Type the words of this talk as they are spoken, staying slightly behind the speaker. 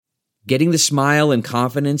Getting the smile and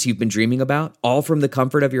confidence you've been dreaming about, all from the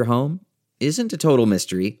comfort of your home, isn't a total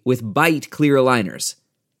mystery with Bite clear aligners.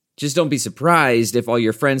 Just don't be surprised if all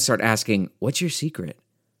your friends start asking, "What's your secret?"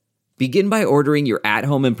 Begin by ordering your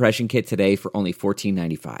at-home impression kit today for only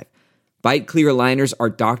 $14.95. Bite clear aligners are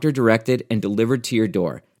doctor-directed and delivered to your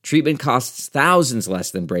door. Treatment costs thousands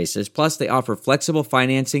less than braces, plus they offer flexible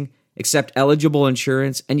financing, accept eligible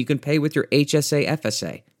insurance, and you can pay with your HSA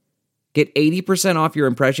FSA. Get 80% off your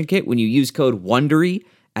impression kit when you use code WONDERY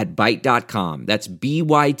at Byte.com. That's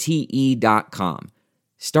BYTE.com.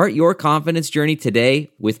 Start your confidence journey today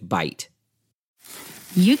with Byte.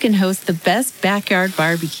 You can host the best backyard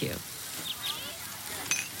barbecue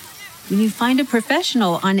when you find a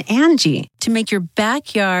professional on Angie to make your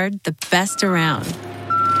backyard the best around.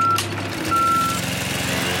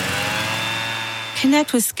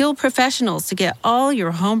 Connect with skilled professionals to get all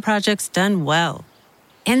your home projects done well.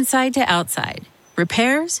 Inside to outside,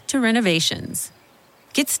 repairs to renovations.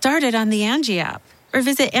 Get started on the Angie app or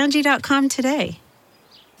visit Angie.com today.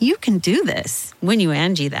 You can do this when you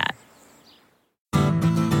Angie that.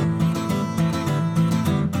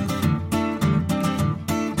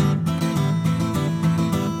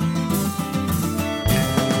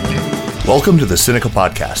 Welcome to the Sinica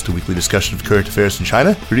Podcast, a weekly discussion of current affairs in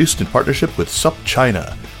China, produced in partnership with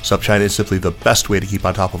SupChina. SupChina is simply the best way to keep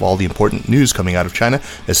on top of all the important news coming out of China,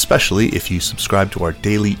 especially if you subscribe to our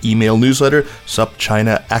daily email newsletter,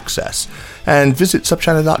 SupChina Access. And visit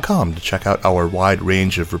supchina.com to check out our wide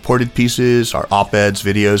range of reported pieces, our op-eds,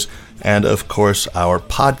 videos, and of course our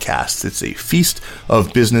podcasts. It's a feast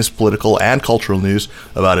of business, political, and cultural news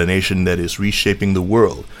about a nation that is reshaping the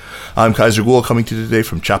world. I'm Kaiser Kuo, coming to you today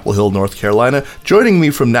from Chapel Hill, North Carolina. Joining me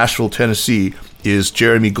from Nashville, Tennessee is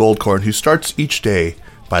Jeremy Goldkorn, who starts each day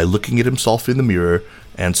by looking at himself in the mirror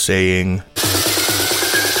and saying,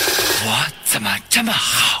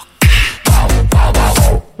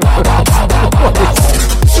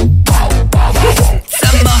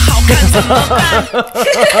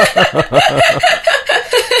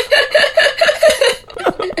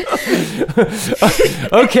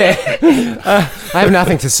 Okay, I have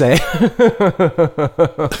nothing to say.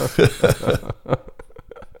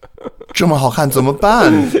 这么好看怎么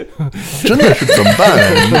办？真的是怎么办？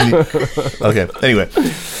 Okay, anyway.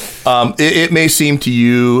 It may seem to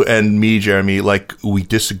you and me, Jeremy, like we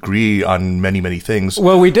disagree on many, many things.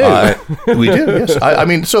 Well, we do. We do, yes. I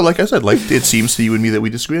mean, so like I said, like it seems to you and me that we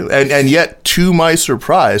disagree. And yet, to my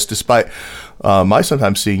surprise, despite my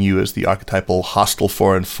sometimes seeing you as the archetypal hostile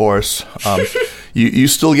foreign force, you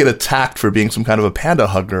still get attacked for being some kind of a panda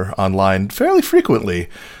hugger online fairly frequently.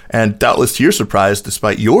 And doubtless to your surprise,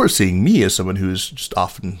 despite your seeing me as someone who's just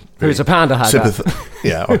often... Who's a panda hugger.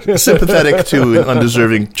 Sympathetic to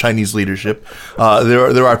undeserving Chinese leadership.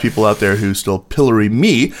 There are people out there who still pillory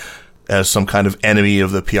me as some kind of enemy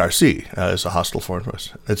of the PRC, as a hostile foreign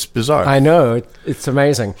force. It's bizarre. I know. It's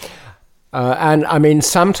amazing. And I mean,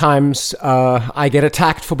 sometimes I get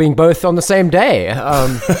attacked for being both on the same day.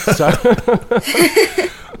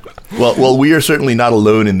 Well, we are certainly not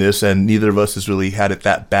alone in this, and neither of us has really had it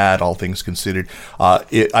that bad, all things considered.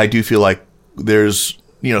 I do feel like there's,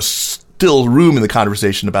 still room in the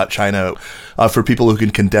conversation about China for people who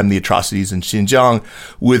can condemn the atrocities in Xinjiang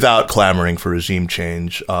without clamoring for regime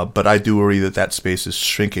change. But I do worry that space is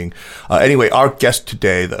shrinking. Anyway, our guest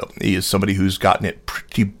today, though, is somebody who's gotten it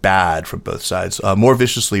pretty bad from both sides, more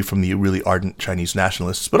viciously from the really ardent Chinese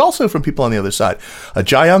nationalists, but also from people on the other side.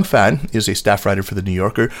 Jiayang Fan is a staff writer for The New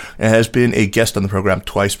Yorker and has been a guest on the program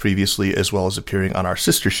twice previously, as well as appearing on our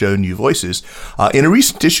sister show, New Voices. In a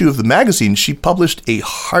recent issue of the magazine, she published a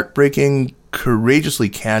heartbreaking, courageously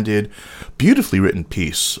candid, beautifully written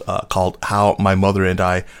piece called How My Mother and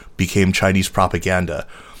I Became Chinese Propaganda.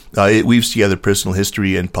 It weaves together personal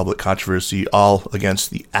history and public controversy, all against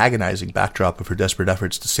the agonizing backdrop of her desperate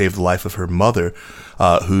efforts to save the life of her mother,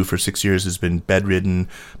 who for 6 years has been bedridden,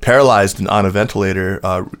 paralyzed, and on a ventilator,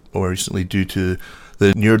 more recently due to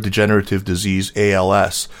the neurodegenerative disease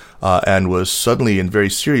ALS, and was suddenly and very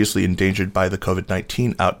seriously endangered by the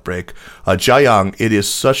COVID-19 outbreak. Jiayang, it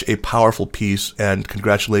is such a powerful piece, and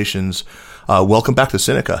congratulations. Welcome back to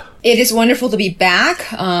Sinica. It is wonderful to be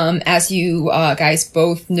back. As you guys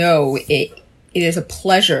both know, it is a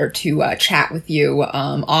pleasure to chat with you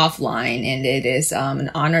offline, and it is an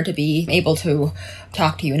honor to be able to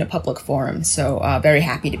talk to you in a public forum. So very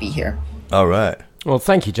happy to be here. All right. Well,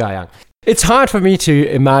 thank you, Jiayang. It's hard for me to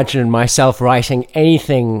imagine myself writing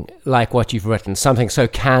anything like what you've written, something so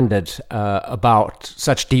candid about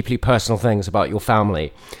such deeply personal things about your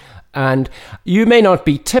family. And you may not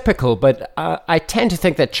be typical, but I tend to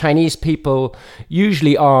think that Chinese people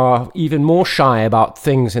usually are even more shy about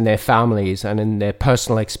things in their families and in their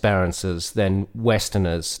personal experiences than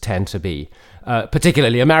Westerners tend to be.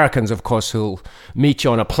 Particularly Americans, of course, who'll meet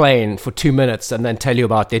you on a plane for 2 minutes and then tell you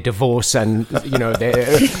about their divorce and, their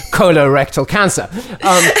colorectal cancer.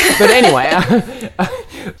 But anyway,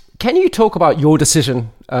 can you talk about your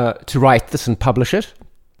decision to write this and publish it?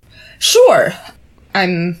 Sure.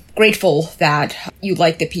 I'm grateful that you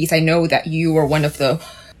liked the piece. I know that you were one of the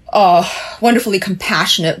wonderfully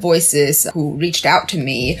compassionate voices who reached out to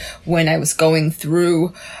me when I was going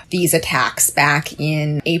through these attacks back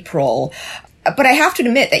in April. But I have to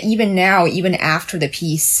admit that even now, even after the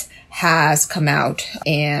piece has come out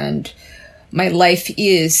and my life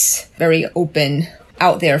is very open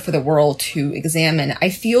out there for the world to examine, I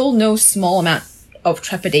feel no small amount of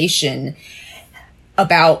trepidation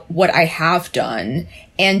about what I have done,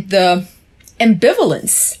 and the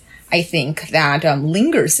ambivalence, I think, that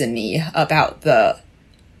lingers in me about the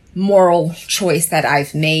moral choice that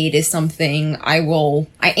I've made is something I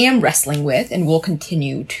am wrestling with and will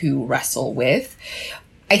continue to wrestle with.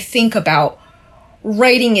 I think about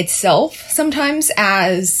writing itself sometimes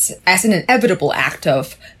as an inevitable act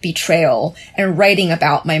of betrayal, and writing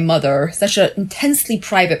about my mother, such an intensely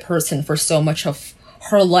private person for so much of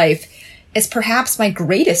her life, is perhaps my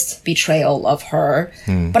greatest betrayal of her.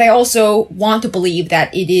 But I also want to believe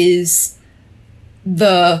that it is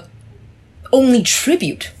the only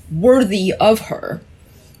tribute worthy of her.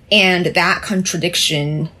 And that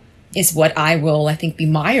contradiction is what I will, I think, be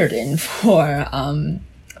mired in for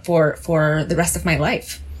the rest of my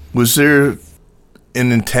life. Was there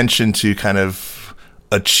an intention to kind of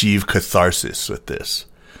achieve catharsis with this?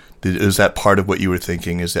 Is that part of what you were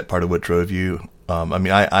thinking? Is that part of what drove you?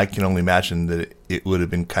 I can only imagine that it would have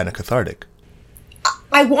been kind of cathartic.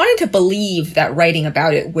 I wanted to believe that writing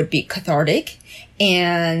about it would be cathartic,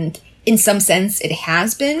 and in some sense it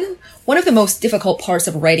has been. One of the most difficult parts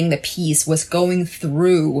of writing the piece was going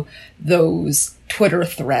through those Twitter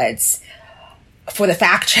threads for the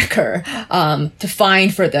fact checker, to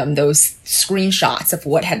find for them those screenshots of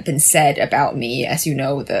what had been said about me. As you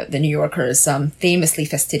know, the New Yorker is famously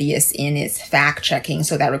fastidious in its fact checking,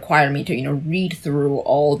 so that required me to read through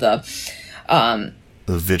all the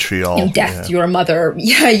vitriol, death to your mother.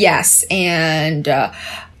 Yeah, yes, and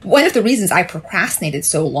one of the reasons I procrastinated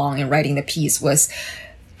so long in writing the piece was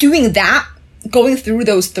doing that. Going through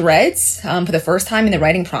those threads for the first time in the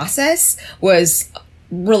writing process was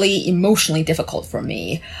really emotionally difficult for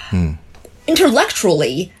me.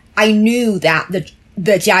 Intellectually, I knew that the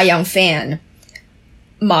Jiayang fan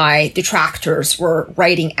my detractors were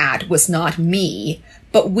writing at was not me.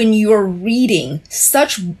 But when you're reading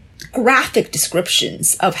such graphic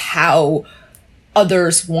descriptions of how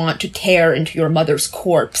others want to tear into your mother's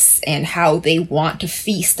corpse and how they want to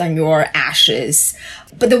feast on your ashes,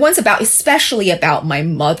 but the ones especially about my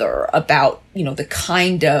mother, about, the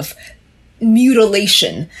kind of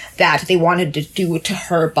mutilation that they wanted to do to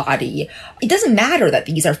her body. It doesn't matter that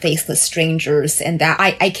these are faceless strangers and that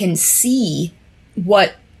I can see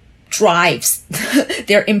what drives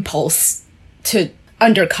their impulse to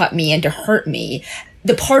undercut me and to hurt me.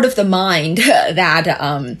 The part of the mind that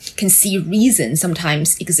can see reason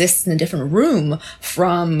sometimes exists in a different room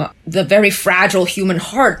from the very fragile human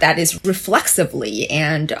heart that is reflexively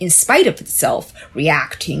and in spite of itself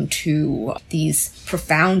reacting to these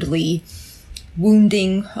profoundly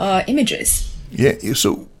wounding images. Yeah,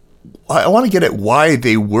 so I want to get at why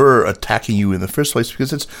they were attacking you in the first place,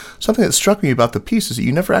 because it's something that struck me about the piece is that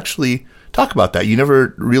you never actually talk about that. You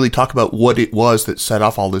never really talk about what it was that set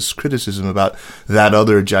off all this criticism about that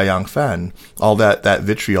other Jiayang fan, all that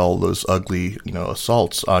vitriol, those ugly,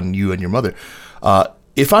 assaults on you and your mother.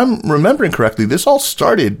 If I'm remembering correctly, this all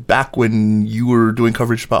started back when you were doing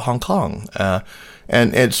coverage about Hong Kong.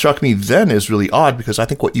 And it struck me then as really odd because I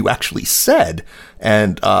think what you actually said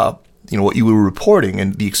and, what you were reporting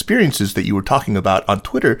and the experiences that you were talking about on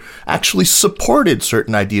Twitter actually supported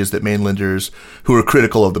certain ideas that mainlanders who were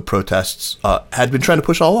critical of the protests had been trying to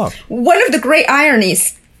push all along. One of the great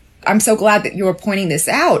ironies, I'm so glad that you were pointing this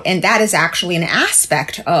out, and that is actually an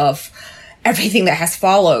aspect of everything that has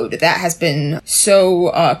followed that has been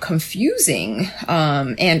so confusing.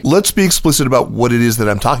 And let's be explicit about what it is that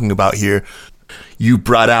I'm talking about here. You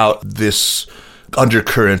brought out this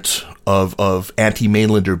undercurrent of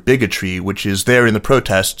anti-mainlander bigotry, which is there in the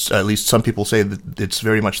protests. At least some people say that it's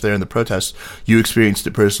very much there in the protests. You experienced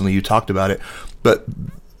it personally. You talked about it. But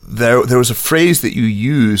there was a phrase that you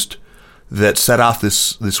used that set off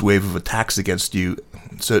this wave of attacks against you.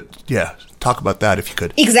 So, yeah, talk about that if you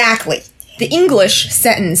could. Exactly. the English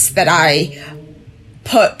sentence that I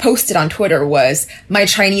posted on Twitter was, "My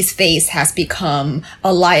Chinese face has become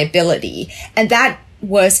a liability." And that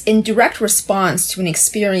was in direct response to an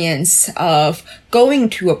experience of going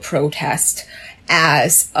to a protest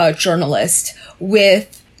as a journalist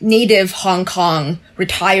with native Hong Kong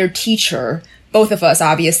retired teacher. Both of us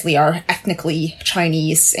obviously are ethnically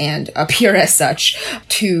Chinese and appear as such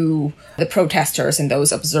to the protesters and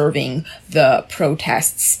those observing the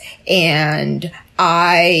protests. And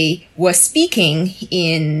I was speaking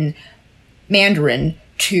in Mandarin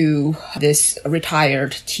to this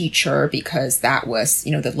retired teacher because that was,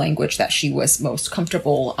 the language that she was most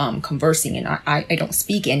comfortable conversing in. I don't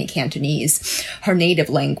speak any Cantonese, her native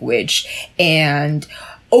language. And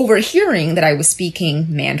overhearing that I was speaking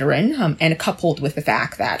Mandarin, and coupled with the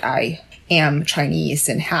fact that I am Chinese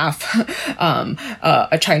and have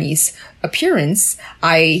a Chinese appearance,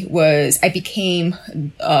 I became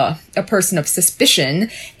a person of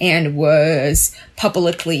suspicion and was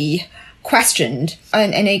publicly questioned,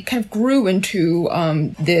 and it kind of grew into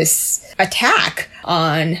this attack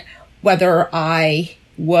on whether I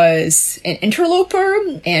was an interloper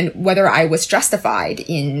and whether I was justified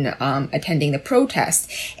in attending the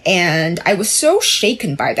protest. And I was so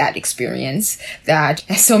shaken by that experience that,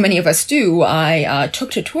 as so many of us do, I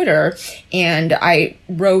took to Twitter and I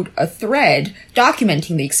wrote a thread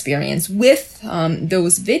documenting the experience with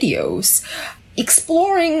those videos,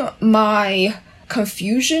 exploring my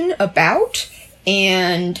confusion about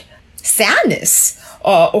and sadness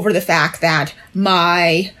over the fact that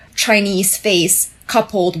my Chinese face,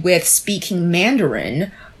 coupled with speaking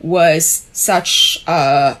Mandarin, was such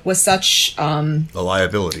a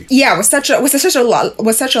liability. Yeah, was such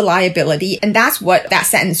a liability, and that's what that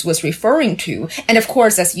sentence was referring to. And of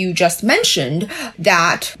course, as you just mentioned,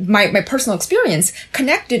 that my personal experience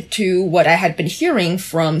connected to what I had been hearing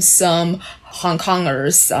from some Hong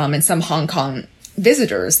Kongers and some Hong Kong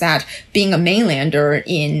visitors, that being a mainlander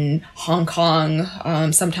in Hong Kong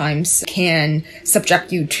sometimes can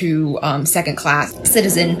subject you to second-class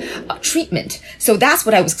citizen treatment. So that's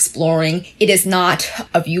what I was exploring. It is not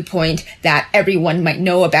a viewpoint that everyone might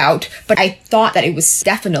know about, but I thought that it was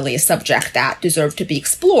definitely a subject that deserved to be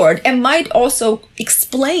explored and might also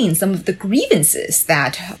explain some of the grievances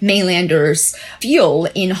that mainlanders feel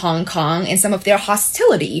in Hong Kong and some of their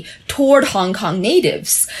hostility toward Hong Kong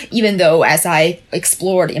natives, even though, as I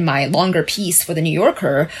explored in my longer piece for The New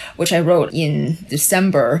Yorker, which I wrote in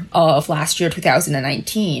December of last year,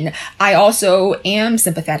 2019, I also am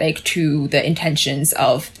sympathetic to the intentions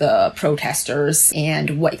of the protesters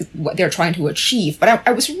and what they're trying to achieve. But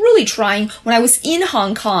I was really trying, when I was in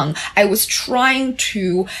Hong Kong, I was trying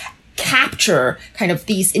to capture kind of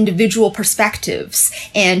these individual perspectives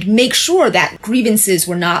and make sure that grievances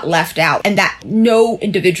were not left out and that no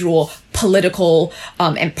individual political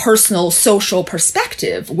and personal social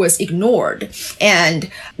perspective was ignored. And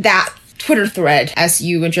that Twitter thread, as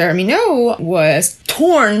you and Jeremy know, was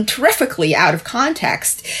torn terrifically out of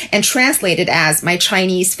context and translated as "my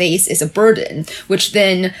Chinese face is a burden," which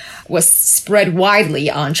then was spread widely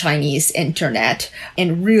on Chinese internet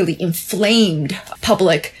and really inflamed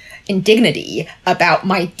public indignity about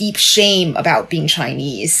my deep shame about being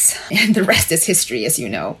Chinese. And the rest is history, as you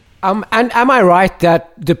know. And am I right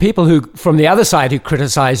that the people who, from the other side, who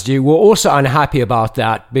criticized you were also unhappy about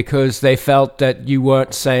that because they felt that you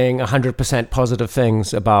weren't saying 100% positive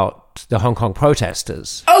things about the Hong Kong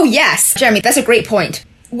protesters? Oh, yes, Jeremy, that's a great point.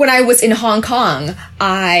 When I was in Hong Kong,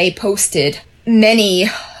 I posted many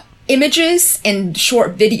images and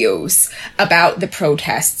short videos about the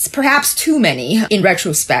protests, perhaps too many in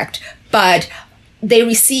retrospect, but they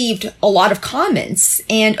received a lot of comments,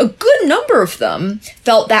 and a good number of them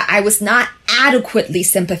felt that I was not adequately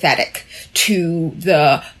sympathetic to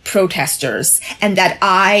the protesters and that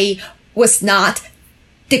I was not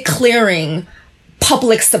declaring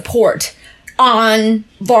public support,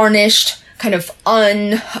 unvarnished, kind of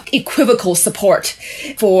unequivocal support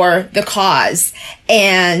for the cause.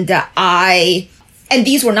 And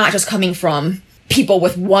these were not just coming from people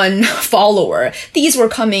with one follower. These were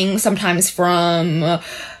coming sometimes from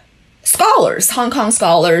scholars, Hong Kong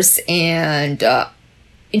scholars and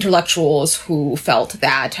intellectuals who felt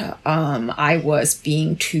that I was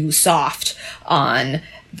being too soft on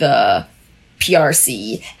the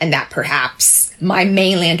PRC and that perhaps my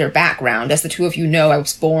mainlander background, as the two of you know, I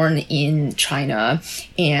was born in China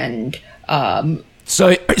and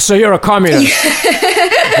So you're a communist.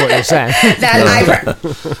 That's what you're saying.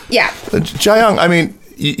 Yeah. Jiayang, I mean,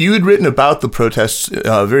 You had written about the protests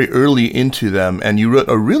very early into them, and you wrote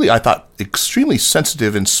a really, I thought, extremely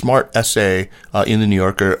sensitive and smart essay in the New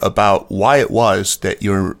Yorker about why it was that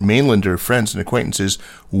your mainlander friends and acquaintances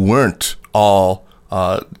weren't all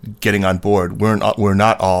getting on board, were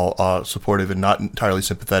not all supportive and not entirely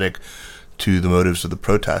sympathetic to the motives of the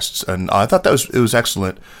protests. And I thought it was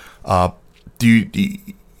excellent. Did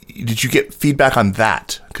you get feedback on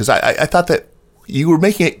that? Because I thought that you were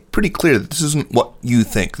making it pretty clear that this isn't what you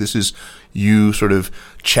think. This is you sort of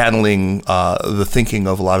channeling the thinking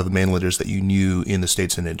of a lot of the mainlanders that you knew in the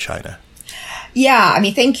States and in China. Yeah, I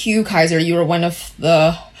mean, thank you, Kaiser. You were one of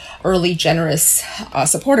the early generous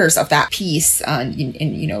supporters of that piece, and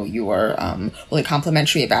you were really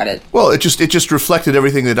complimentary about it. Well, it just reflected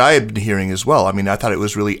everything that I had been hearing as well. I mean, I thought it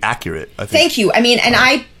was really accurate. I think. Thank you. I mean, and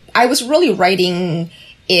I was really writing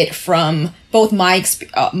it from both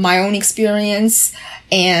my own experience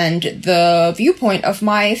and the viewpoint of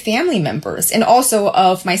my family members, and also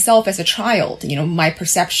of myself as a child. My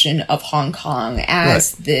perception of Hong Kong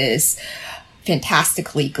as this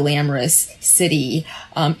fantastically glamorous city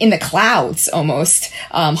in the clouds almost.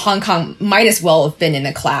 Hong Kong might as well have been in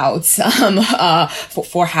the clouds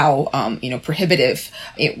for how prohibitive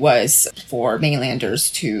it was for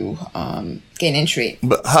mainlanders to gain entry.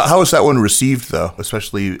 But how was that one received, though,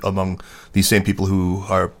 especially among these same people who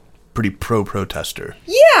are pretty pro-protester?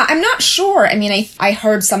 Yeah, I'm not sure. I mean, I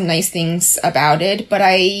heard some nice things about it, but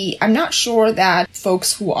I'm not sure that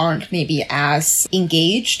folks who aren't maybe as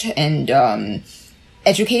engaged and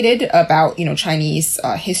educated about, Chinese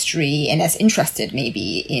history and as interested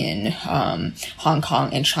maybe in Hong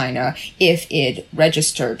Kong and China, if it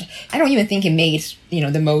registered. I don't even think it made,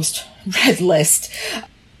 the most read list.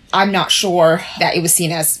 I'm not sure that it was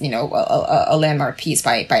seen as, a landmark piece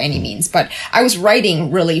by any means, but I was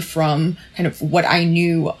writing really from kind of what I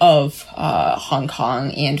knew of Hong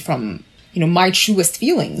Kong and from, my truest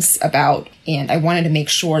feelings about, and I wanted to make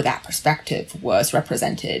sure that perspective was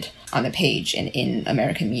represented on the page and in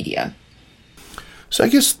American media. So I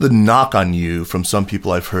guess the knock on you from some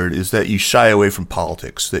people I've heard is that you shy away from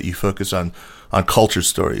politics, that you focus on culture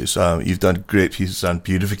stories. You've done great pieces on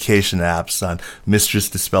beautification apps, on mistress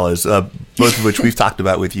dispellers, both of which we've talked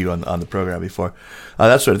about with you on the program before.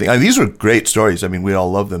 That sort of thing. I mean, these were great stories. I mean, we all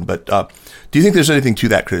love them. But do you think there's anything to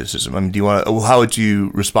that criticism? I mean, how would you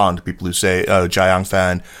respond to people who say, Jiayang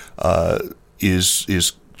fan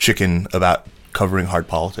is chicken about covering hard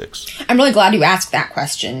politics? I'm really glad you asked that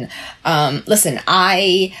question. Listen,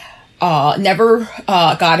 I never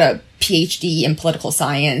got a PhD in political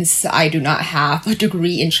science. I do not have a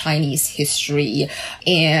degree in Chinese history.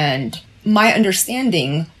 And my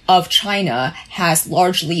understanding of China has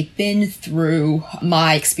largely been through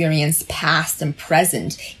my experience, past and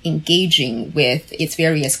present, engaging with its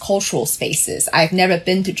various cultural spaces. I've never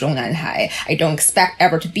been to Zhongnanhai. I don't expect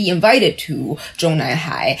ever to be invited to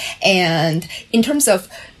Zhongnanhai. And in terms of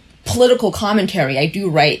political commentary, I do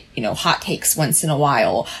write, hot takes once in a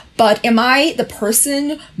while. But am I the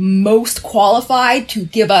person most qualified to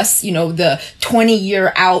give us, the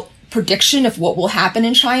 20-year out prediction of what will happen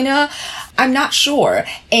in China? I'm not sure.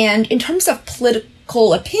 And in terms of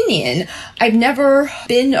political opinion, I've never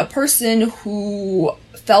been a person who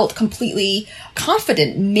felt completely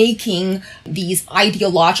confident making these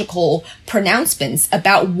ideological pronouncements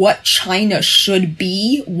about what China should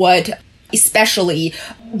be, especially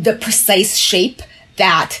the precise shape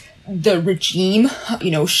that the regime,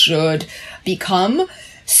 should become.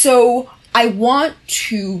 So I want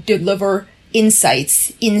to deliver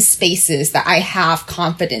insights in spaces that I have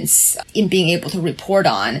confidence in being able to report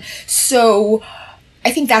on. So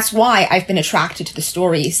I think that's why I've been attracted to the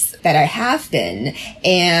stories that I have been.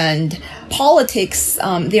 And politics,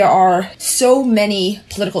 there are so many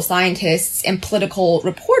political scientists and political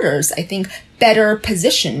reporters, I think, better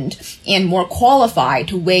positioned and more qualified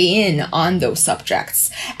to weigh in on those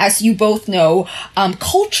subjects. As you both know,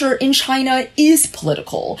 culture in China is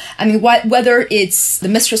political. I mean, whether it's the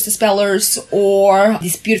mistress dispellers or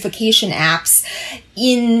these beautification apps,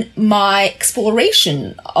 in my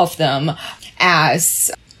exploration of them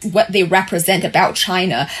as what they represent about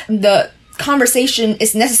China, the conversation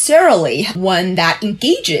is necessarily one that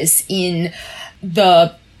engages in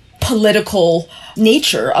the political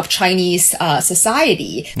nature of Chinese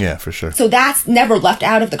society. Yeah, for sure. So that's never left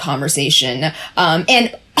out of the conversation.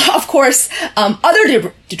 And of course,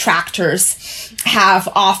 other detractors have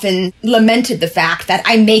often lamented the fact that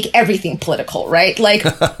I make everything political, right? Like,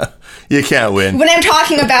 You can't win. When I'm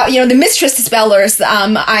talking about, the mistress spellers,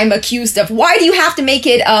 I'm accused of, why do you have to make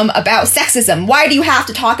it about sexism? Why do you have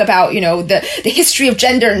to talk about, the history of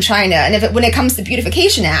gender in China? And when it comes to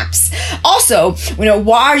beautification apps, also,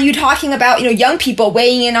 why are you talking about, young people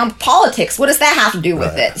weighing in on politics? What does that have to do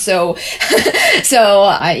with it? So,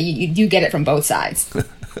 you get it from both sides.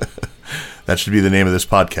 That should be the name of this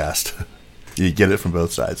podcast. You get it from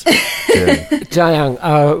both sides.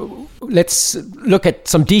 Jiayang, let's look at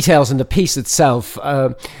some details in the piece itself.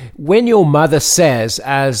 When your mother says,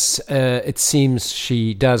 as it seems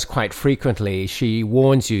she does quite frequently, she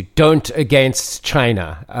warns you, don't against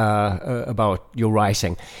China about your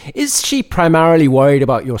writing. Is she primarily worried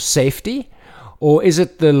about your safety? Or is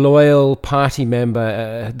it the loyal party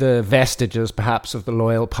member, the vestiges perhaps of the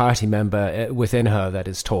loyal party member within her that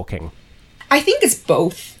is talking? I think it's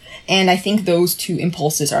both. And I think those two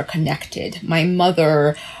impulses are connected. My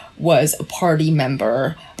mother was a party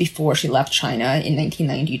member before she left China in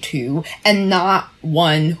 1992, and not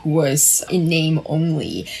one who was in name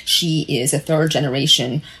only. She is a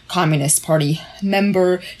third-generation Communist Party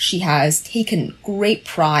member. She has taken great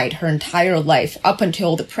pride her entire life up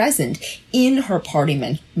until the present in her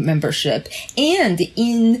party membership and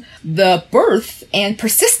in the birth and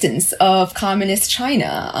persistence of Communist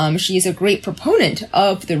China. She is a great proponent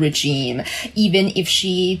of the regime, even if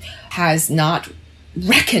she has not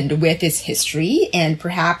reckoned with its history and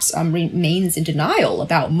perhaps remains in denial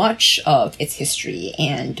about much of its history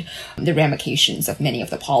and the ramifications of many of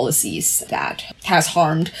the policies that has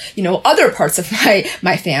harmed, other parts of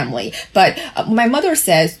my family. But my mother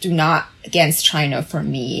says, do not against China for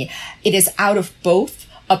me. It is out of both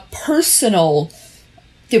a personal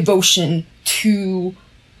devotion to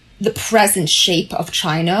the present shape of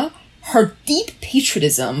China, her deep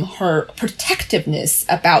patriotism, her protectiveness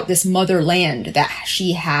about this motherland that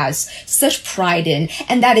she has such pride in,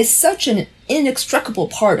 and that is such an inextricable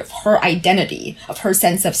part of her identity, of her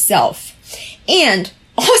sense of self. And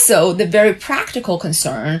also the very practical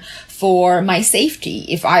concern for my safety.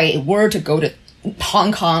 If I were to go to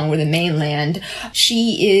Hong Kong or the mainland,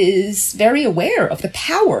 she is very aware of the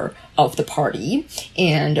power of the party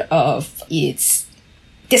and of its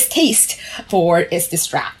distaste for its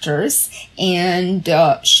distractors, and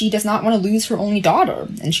she does not want to lose her only daughter,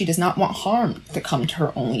 and she does not want harm to come to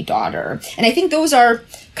her only daughter. And I think those are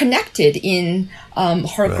connected in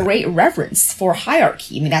her great reverence for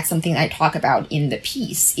hierarchy. I mean, that's something I talk about in the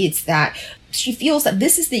piece. It's that she feels that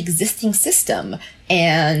this is the existing system,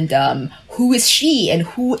 and who is she and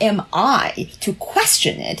who am I to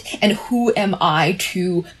question it, and who am I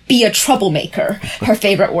to be a troublemaker, her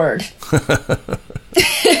favorite word.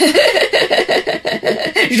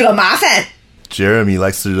 惹麻烦. Jeremy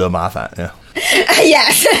likes to 惹麻烦, yeah.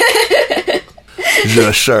 Yes. 惹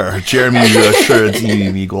事儿, Jeremy 惹事儿金玉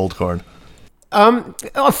米 Goldcorn.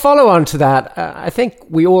 A follow on to that, I think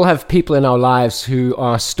we all have people in our lives who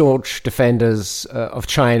are staunch defenders of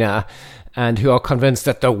China and who are convinced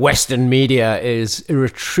that the Western media is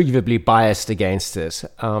irretrievably biased against it.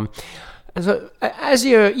 So as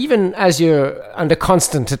you're under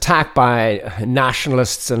constant attack by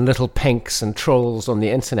nationalists and little pinks and trolls on the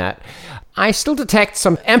internet, I still detect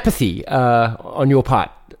some empathy on your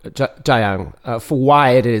part, Jiayang, for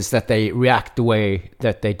why it is that they react the way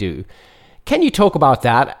that they do. Can you talk about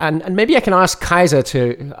that? And maybe I can ask Kaiser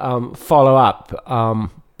to follow up,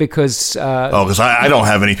 because... because I don't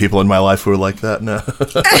have any people in my life who are like that, no.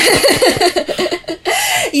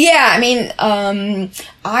 Yeah, I mean,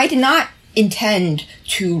 I did not intend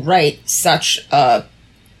to write such a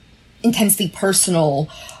intensely personal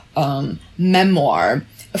memoir.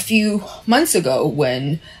 A few months ago,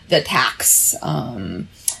 when the attacks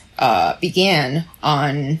began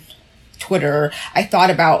on Twitter, I thought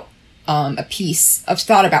about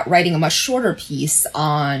writing a much shorter piece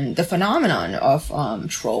on the phenomenon of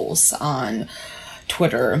trolls on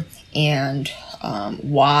Twitter and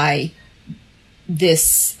why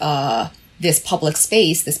this public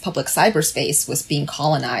space, this public cyberspace, was being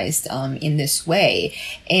colonized in this way.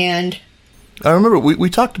 And I remember we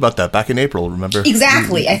talked about that back in April. Remember?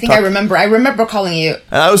 Exactly. I think I remember. I remember calling you.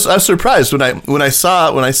 And I was surprised when I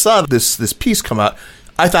saw this piece come out.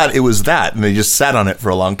 I thought it was that, and they just sat on it for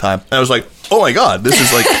a long time. And I was like, oh my God, this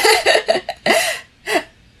is like...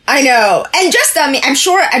 I know. And just,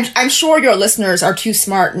 I'm sure your listeners are too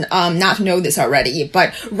smart, not to know this already,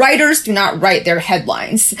 but writers do not write their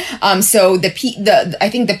headlines. So I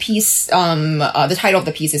think the piece, the title of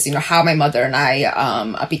the piece is, how my mother and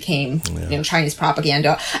I, became, Chinese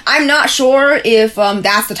propaganda. I'm not sure if,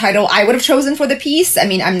 that's the title I would have chosen for the piece. I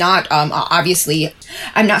mean, I'm not, obviously,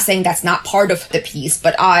 I'm not saying that's not part of the piece,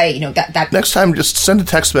 but that. Next time, just send a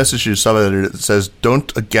text message to your sub-editor that says,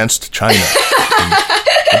 "Don't against China."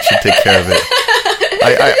 That should take care of it.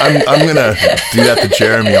 I'm going to do that to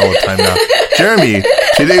Jeremy all the time now. Jeremy,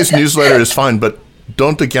 today's newsletter is fine, but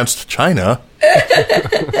don't against China.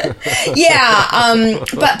 Yeah,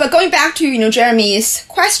 but going back to, Jeremy's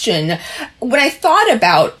question, when I thought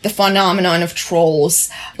about the phenomenon of trolls,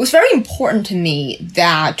 it was very important to me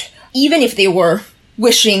that even if they were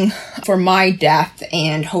wishing for my death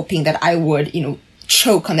and hoping that I would,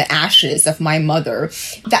 choke on the ashes of my mother,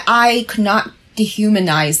 that I could not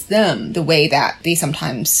dehumanize them the way that they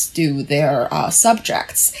sometimes do their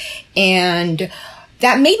subjects. And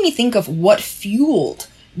that made me think of what fueled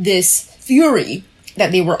this fury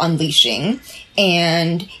that they were unleashing.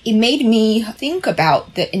 And it made me think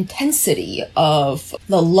about the intensity of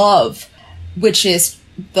the love, which is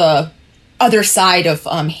the other side of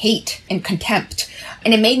hate and contempt.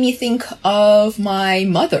 And it made me think of my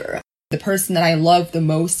mother, the person that I love the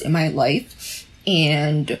most in my life,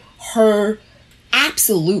 and her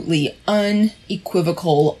absolutely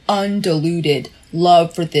unequivocal, undiluted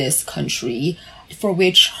love for this country, for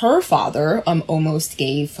which her father almost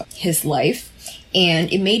gave his life.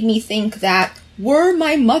 And it made me think that were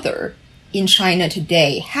my mother in China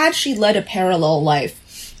today, had she led a parallel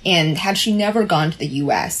life, and had she never gone to the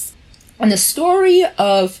US, and the story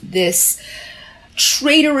of this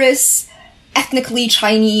traitorous, ethnically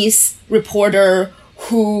Chinese reporter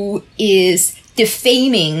who is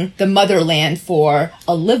defaming the motherland for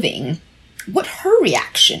a living, what her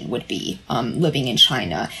reaction would be living in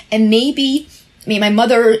China. And maybe, my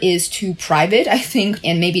mother is too private, I think,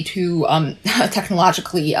 and maybe too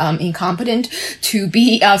technologically incompetent to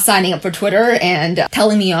be signing up for Twitter and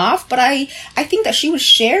telling me off. But I think that she would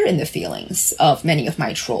share in the feelings of many of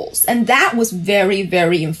my trolls. And that was very,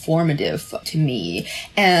 very informative to me.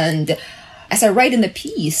 And as I write in the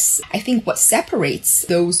piece, I think what separates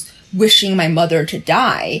those wishing my mother to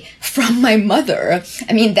die from my mother,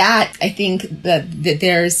 I think that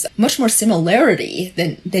there's much more similarity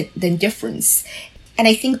than difference. And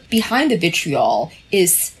I think behind the vitriol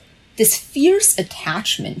is this fierce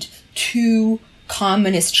attachment to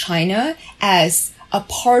communist China as a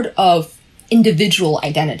part of individual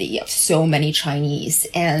identity of so many Chinese.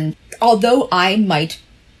 And although I might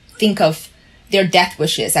think of their death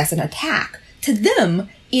wishes as an attack, to them,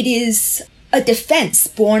 it is a defense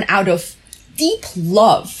born out of deep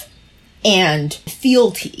love and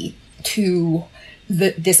fealty to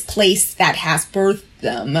this place that has birthed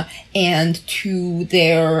them and to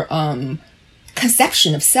their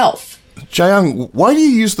conception of self. Jiayang, why do you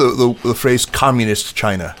use the phrase communist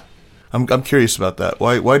China? I'm curious about that.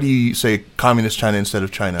 Why do you say communist China instead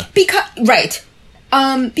of China? Because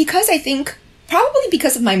I think probably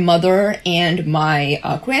because of my mother and my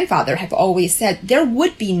grandfather have always said there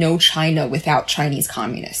would be no China without Chinese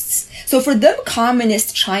communists. So for them,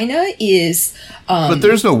 communist China is... but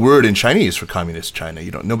there's no word in Chinese for communist China.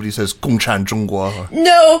 Nobody says 共产中国.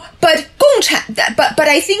 No, but 共产, but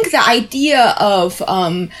I think the idea of,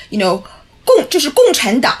 就是共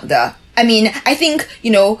产党的 I think,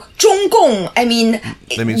 中共, that means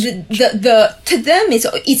to them it's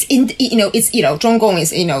中共is,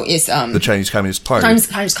 the Chinese Communist Party.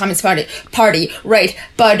 Chinese Communist Party, right.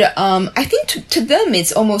 But, I think to them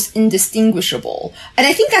it's almost indistinguishable. And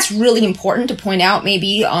I think that's really important to point out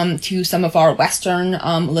maybe, to some of our Western,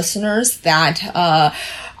 listeners that,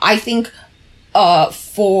 I think,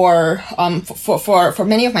 for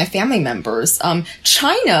many of my family members,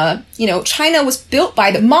 China, China was built by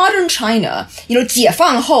the modern China, 解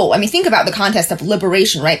放后. Think about the context of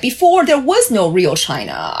liberation, right? Before there was no real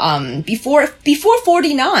China. Before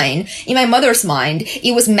 49, in my mother's mind,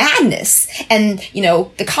 it was madness. And,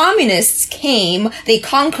 the communists came, they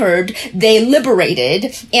conquered, they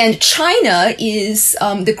liberated, and China is,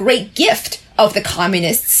 the great gift of the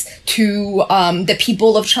communists to the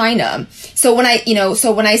people of China. So when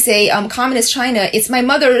I say communist China, it's my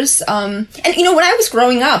mother's and when I was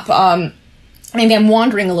growing up, maybe I'm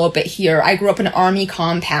wandering a little bit here. I grew up in an army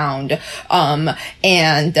compound,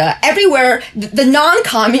 and everywhere the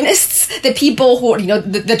non-communists, the people who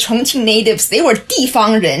the Chongqing natives, they were 地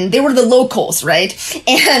方人, they were the locals, right?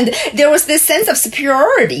 And there was this sense of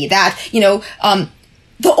superiority that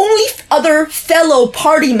the only other fellow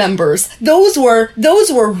party members, those were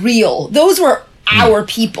real. Those were our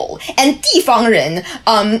people. And 地方人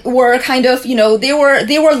were kind of, they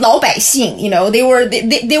were 老百姓, they were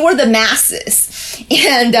the masses.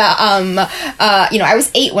 And I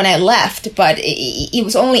was 8 when I left, but it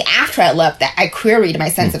was only after I left that I queried my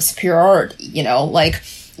sense of superiority,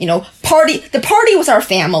 the party was our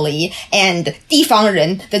family, and 地方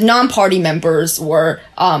人, the non-party members were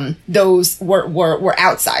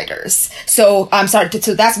outsiders. So I'm sorry.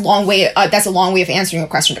 So that's a long way of answering a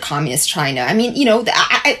question to communist China. I mean,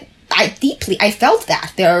 I felt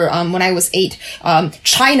that there when I was 8.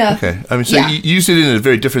 China. Okay, I mean, so you used it in a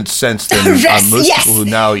very different sense than most people who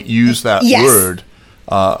now use that word.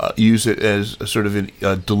 Use it as a sort of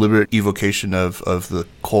a deliberate evocation of the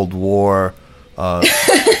Cold War.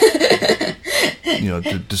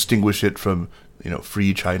 To distinguish it from,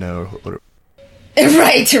 free China or whatever.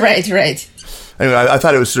 Right. Anyway, I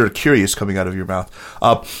thought it was sort of curious coming out of your mouth.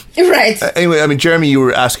 Right. Anyway, I mean, Jeremy, you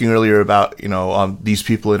were asking earlier about, these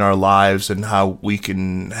people in our lives and how we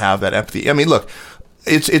can have that empathy. I mean, look,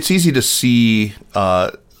 it's easy to see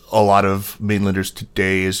a lot of mainlanders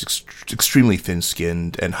today is extremely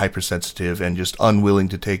thin-skinned and hypersensitive and just unwilling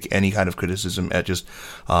to take any kind of criticism at just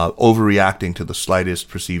overreacting to the slightest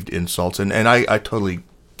perceived insults. And I totally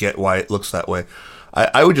get why it looks that way.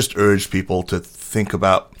 I would just urge people to think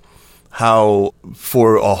about how,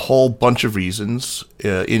 for a whole bunch of reasons,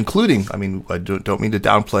 including, I mean, I don't mean to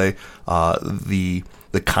downplay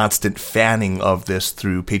the constant fanning of this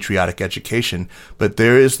through patriotic education, but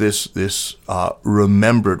there is this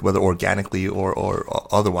remembered, whether organically or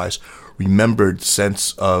otherwise, remembered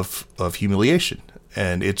sense of humiliation.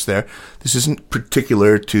 And it's there. This isn't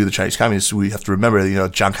particular to the Chinese communists. We have to remember,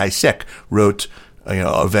 Chiang Kai-shek wrote,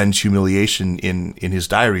 avenge humiliation in his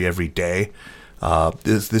diary every day.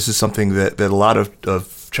 This is something that a lot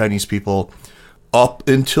of Chinese people up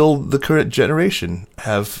until the current generation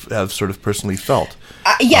have sort of personally felt.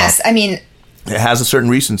 Yes, I mean, it has a certain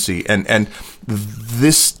recency, and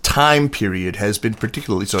this time period has been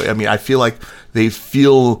particularly so. I mean, I feel like they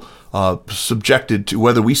feel subjected to,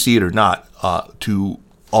 whether we see it or not, to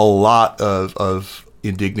a lot of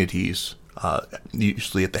indignities,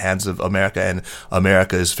 usually at the hands of America and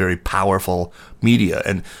America's very powerful media,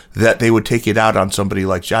 and that they would take it out on somebody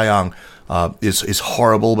like Jiayang is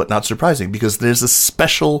horrible, but not surprising, because there's a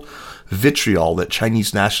special vitriol that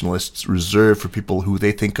Chinese nationalists reserve for people who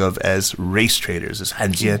they think of as race traitors, as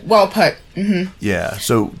hanjian. Well put. Mm-hmm. Yeah.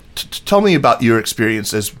 So tell me about your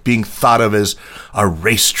experience as being thought of as a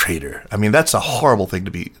race traitor. I mean, that's a horrible thing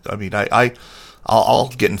to be. I mean, I'll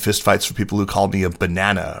get in fistfights for people who call me a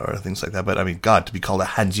banana or things like that. But I mean, God, to be called a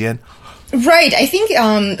hanjian. Right. I think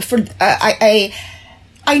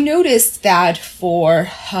I noticed that for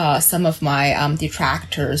some of my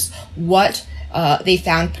detractors, what they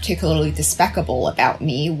found particularly despicable about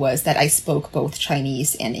me was that I spoke both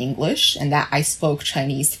Chinese and English, and that I spoke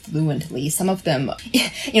Chinese fluently. Some of them,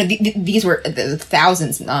 these were the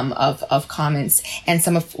thousands of comments, and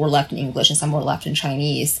some were left in English and some were left in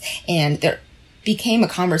Chinese, and there became a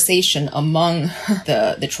conversation among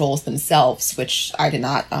the trolls themselves, which I did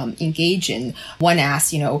not engage in. One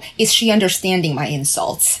asked, is she understanding my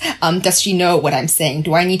insults? Does she know what I'm saying?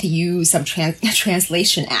 Do I need to use some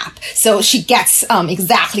translation app so she gets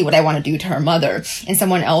exactly what I want to do to her mother? And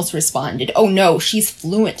someone else responded, oh no, she's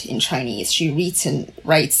fluent in Chinese. She reads and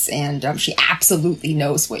writes, and she absolutely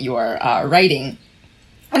knows what you're writing.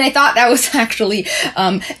 And I thought that was actually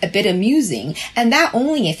a bit amusing. And that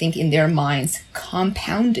only, I think, in their minds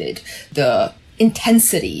compounded the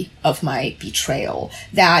intensity of my betrayal.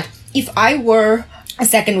 That if I were a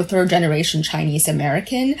second or third generation Chinese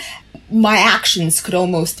American, my actions could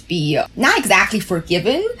almost be not exactly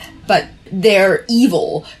forgiven, but their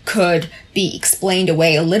evil could be explained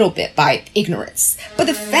away a little bit by ignorance. But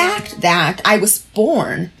the fact that I was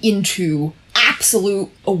born into absolute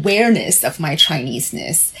awareness of my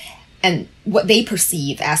Chineseness and what they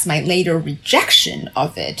perceive as my later rejection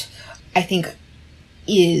of it, I think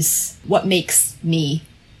is what makes me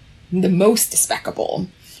the most despicable.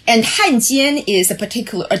 And hanjian is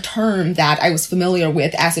a term that I was familiar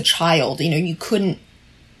with as a child. You couldn't,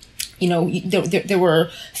 there were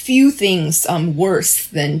few things worse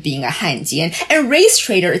than being a hanjian. And race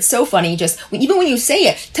traitor, it's so funny, even when you say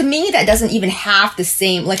it, to me that doesn't even have the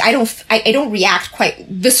same, I don't react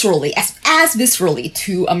quite viscerally, as viscerally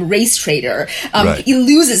to race traitor. Right. It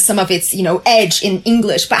loses some of its, edge in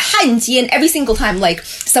English. But hanjian, every single time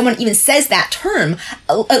someone even says that term,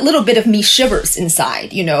 a little bit of me shivers inside,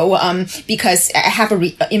 because I have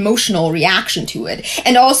emotional reaction to it.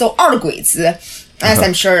 And also 二鬼子. as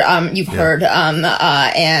I'm sure you've heard,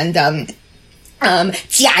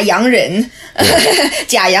 Jiayang人,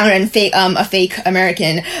 Jiayang人, a fake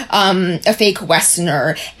American, a fake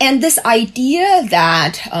Westerner. And this idea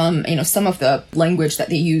that, some of the language that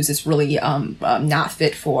they use is really, not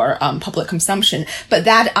fit for, public consumption, but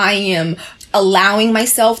that I am allowing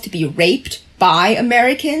myself to be raped by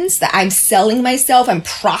Americans, that I'm selling myself, I'm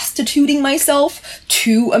prostituting myself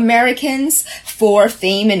to Americans for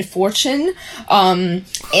fame and fortune. That's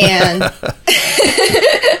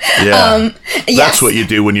what you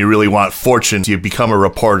do when you really want fortune. You become a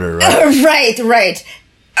reporter, right? Right.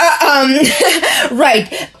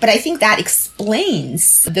 Right. But I think that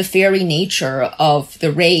explains the very nature of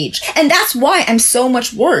the rage. And that's why I'm so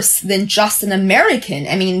much worse than just an American.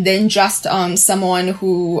 I mean, than just, someone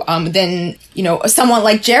who, someone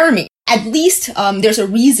like Jeremy. At least, there's a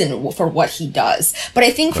reason for what he does. But I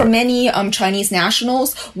think for many, Chinese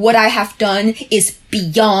nationals, what I have done is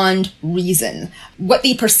beyond reason. What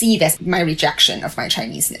they perceive as my rejection of my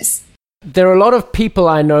Chineseness. There are a lot of people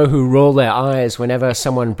I know who roll their eyes whenever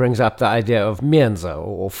someone brings up the idea of 面子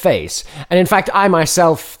or face. And in fact, I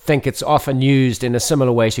myself think it's often used in a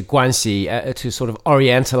similar way to 关系, to sort of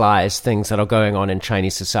orientalize things that are going on in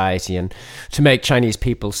Chinese society and to make Chinese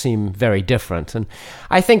people seem very different. And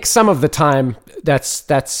I think some of the time that's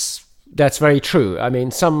very true. I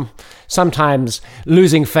mean, sometimes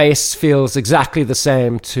losing face feels exactly the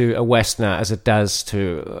same to a Westerner as it does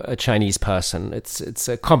to a Chinese person. It's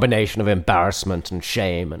a combination of embarrassment and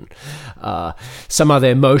shame and some other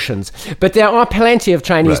emotions. But there are plenty of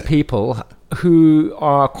Chinese people who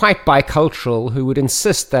are quite bicultural, who would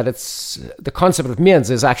insist that the concept of 面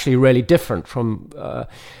子 is actually really different from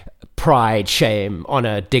pride, shame,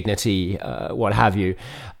 honor, dignity, what have you.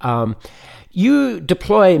 You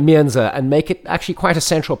deploy 面子 and make it actually quite a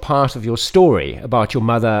central part of your story about your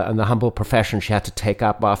mother and the humble profession she had to take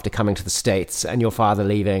up after coming to the States, and your father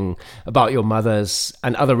leaving, about your mother's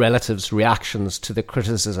and other relatives' reactions to the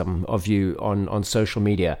criticism of you on social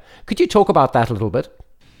media. Could you talk about that a little bit?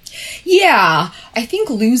 Yeah, I think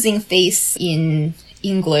losing face in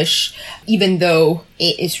English, even though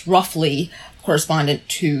it is roughly correspondent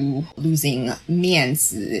to losing 面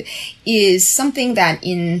子, is something that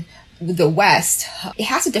in the West, it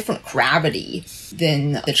has a different gravity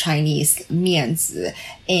than the Chinese 面子.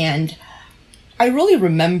 And I really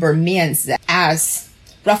remember 面子 as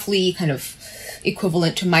roughly kind of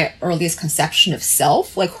equivalent to my earliest conception of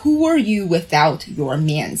self. Like, who are you without your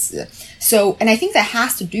面子? So, and I think that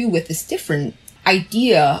has to do with this different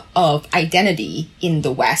idea of identity in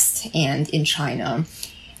the West and in China.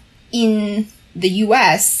 In the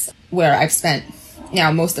US, where I've spent now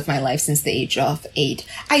most of my life since the age of 8,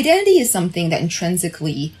 identity is something that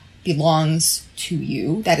intrinsically belongs to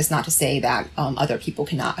you. That is not to say that other people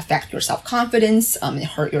cannot affect your self-confidence and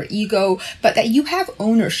hurt your ego, but that you have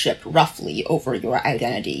ownership roughly over your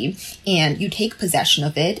identity, and you take possession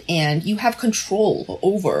of it, and you have control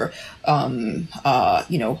over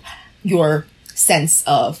your sense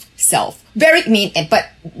of self. But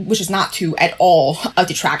which is not to at all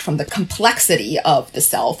detract from the complexity of the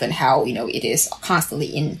self and how, it is constantly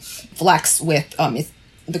in flex with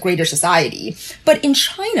the greater society. But in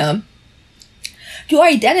China, your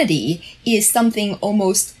identity is something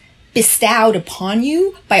almost bestowed upon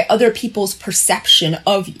you by other people's perception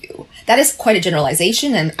of you. That is quite a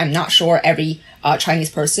generalization, and I'm not sure every Chinese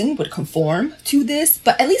person would conform to this,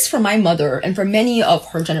 but at least for my mother and for many of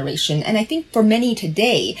her generation, and I think for many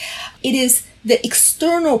today, it is the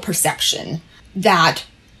external perception that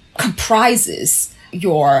comprises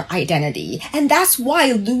your identity. And that's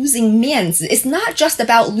why losing 面子 is not just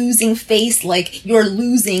about losing face, like you're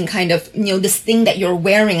losing kind of, this thing that you're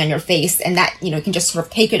wearing on your face and that, you can just sort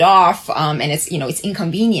of take it off, and it's, it's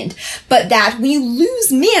inconvenient. But that when you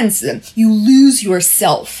lose 面子, you lose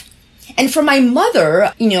yourself. And for my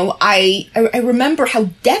mother, I remember how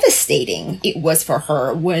devastating it was for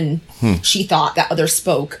her when she thought that others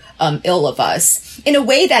spoke ill of us. In a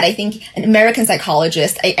way that I think an American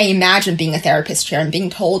psychologist, I imagine being a therapist chair and being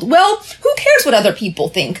told, well, who cares what other people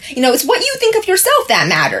think? It's what you think of yourself that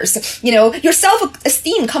matters. Your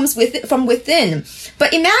self-esteem comes from within.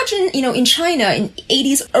 But imagine, in China, in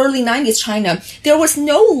 80s, early 90s China, there was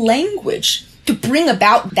no language to bring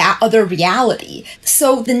about that other reality.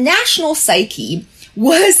 So the national psyche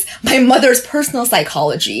was my mother's personal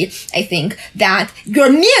psychology, I think, that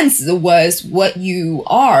your 面子 was what you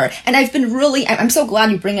are. And I'm so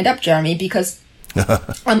glad you bring it up, Jeremy, because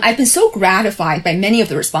I've been so gratified by many of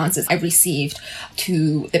the responses I've received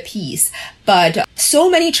to the piece, but so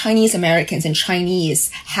many Chinese Americans and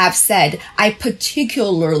Chinese have said, I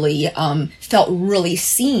particularly felt really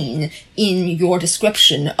seen in your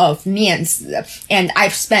description of mianzi. And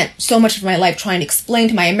I've spent so much of my life trying to explain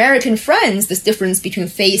to my American friends this difference between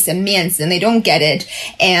face and mianzi, and they don't get it.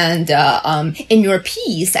 And in your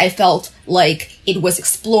piece, I felt like it was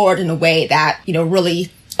explored in a way that,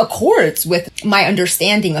 really accords with my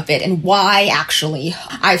understanding of it and why actually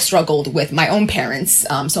I've struggled with my own parents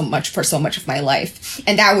so much of my life.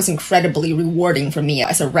 And that was incredibly rewarding for me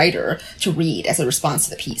as a writer to read as a response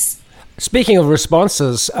to the piece. Speaking of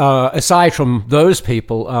responses, aside from those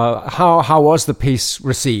people, how was the piece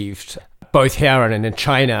received, both here and in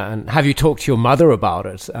China? And have you talked to your mother about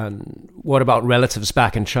it? And what about relatives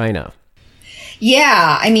back in China?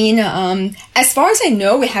 Yeah, I mean, as far as I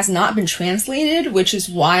know, it has not been translated, which is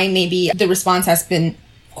why maybe the response has been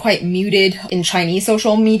quite muted in Chinese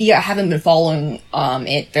social media. I haven't been following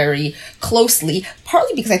it very closely,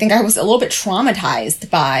 partly because I think I was a little bit traumatized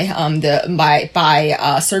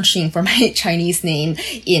by searching for my Chinese name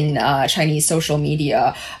in Chinese social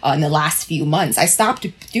media in the last few months. I stopped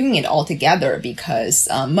doing it altogether because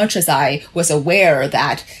much as I was aware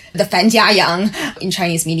that the fan Jiayang in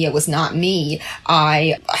Chinese media was not me,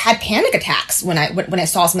 I had panic attacks when I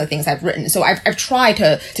saw some of the things I've written. So I've tried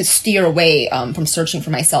to steer away from searching for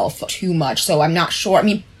myself too much. So I'm not sure. I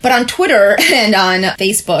mean, but on Twitter and on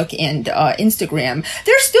Facebook and Instagram,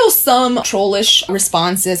 there's still some trollish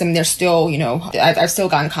responses. I mean, there's still, I've still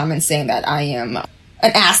gotten comments saying that I am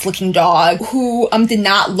an ass-looking dog who did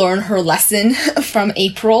not learn her lesson from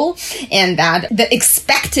April, and that the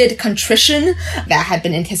expected contrition that had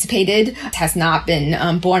been anticipated has not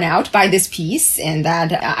been borne out by this piece, and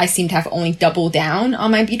that I seem to have only doubled down on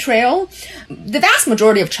my betrayal. The vast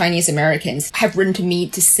majority of Chinese Americans have written to me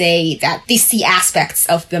to say that they see aspects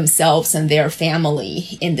of themselves and their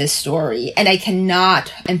family in this story, and I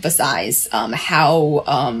cannot emphasize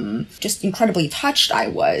how just incredibly touched I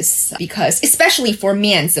was, because especially for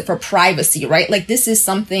mianzi, for privacy, right? Like, this is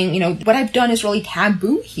something, what I've done is really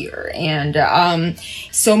taboo here. And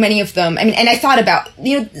so many of them, I mean, and I thought about,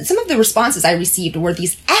 some of the responses I received were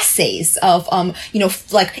these essays of,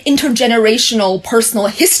 like intergenerational personal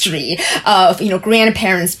history of,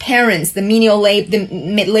 grandparents, parents, the menial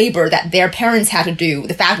labor that their parents had to do,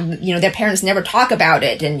 the fact that, their parents never talk about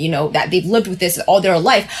it, and, that they've lived with this all their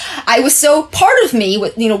life. I was so, part of me,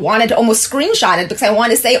 wanted to almost screenshot it because I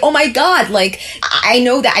wanted to say, oh my God, like, I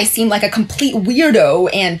know that I seem like a complete weirdo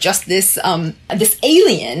and just this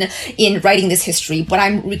alien in writing this history. What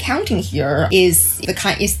I'm recounting here is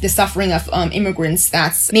the suffering of immigrants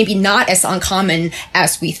that's maybe not as uncommon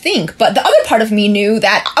as we think. But the other part of me knew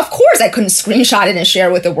that, of course, I couldn't screenshot it and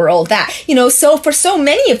share with the world. That, so for so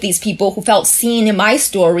many of these people who felt seen in my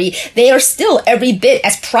story, they are still every bit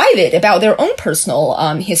as private about their own personal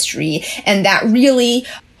history, and that really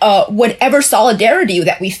whatever solidarity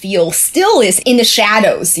that we feel still is in the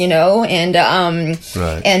shadows, and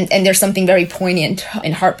right. and there's something very poignant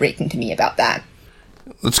and heartbreaking to me about that.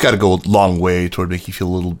 It's got to go a long way toward making you feel a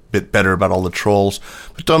little bit better about all the trolls.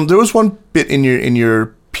 But there was one bit in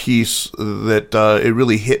your piece that it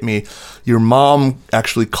really hit me. Your mom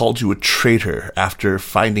actually called you a traitor after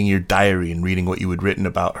finding your diary and reading what you had written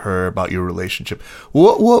about her, about your relationship.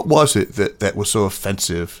 What was it that was so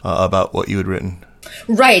offensive about what you had written?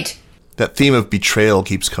 Right. That theme of betrayal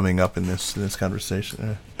keeps coming up in this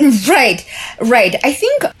conversation. Right. I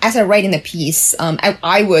think as I write in the piece,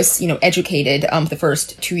 I was, educated the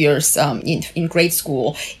first 2 years in grade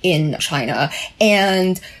school in China,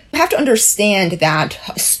 and you have to understand that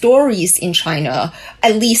stories in China,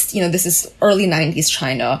 at least, this is early 90s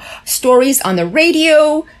China, stories on the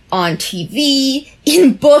radio, on TV,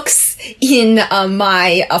 in books, in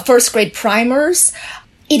my first grade primers,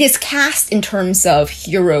 it is cast in terms of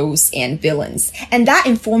heroes and villains. And that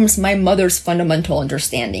informs my mother's fundamental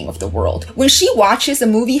understanding of the world. When she watches a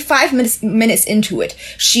movie, 5 minutes into it,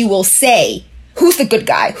 she will say, who's the good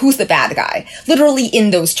guy? Who's the bad guy? Literally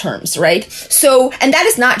in those terms, right? So, and that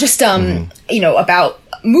is not just, about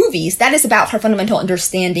movies. That is about her fundamental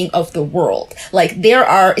understanding of the world. Like,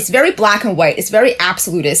 it's very black and white. It's very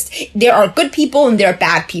absolutist. There are good people and there are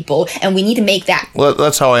bad people. And we need to make that. Well,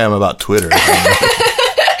 that's how I am about Twitter.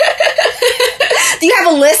 Do you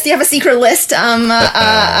have a list? Do you have a secret list,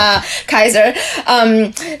 Kaiser?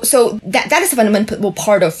 So that is a fundamental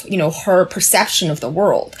part of, her perception of the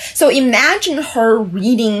world. So imagine her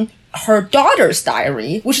reading her daughter's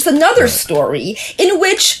diary, which is another story in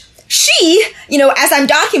which she, as I'm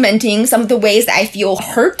documenting some of the ways that I feel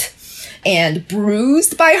hurt and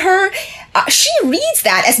bruised by her, she reads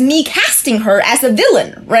that as me casting her as a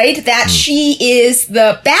villain, right? That she is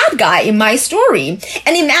the bad guy in my story.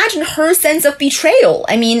 And imagine her sense of betrayal.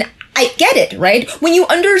 I mean, I get it, right? When you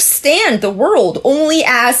understand the world only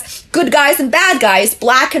as good guys and bad guys,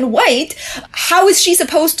 black and white, how is she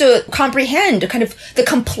supposed to comprehend kind of the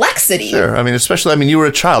complexity? Sure. I mean, especially, you were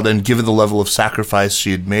a child, and given the level of sacrifice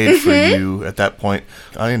she had made for you at that point,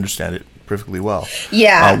 I understand it perfectly well.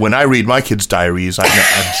 Yeah. When I read my kids' diaries, I'm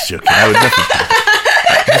just joking. I would never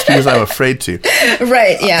just because I'm afraid to.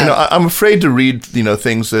 Right, yeah. I'm afraid to read,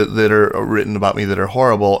 things that are written about me that are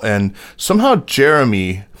horrible, and somehow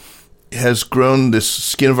Jeremy has grown this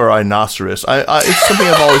skin of a rhinoceros. It's something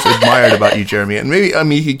I've always admired about you, Jeremy. And maybe,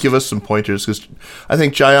 you could give us some pointers, because I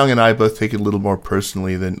think Jiayang and I both take it a little more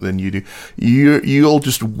personally than you do. You'll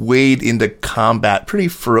just wade into combat pretty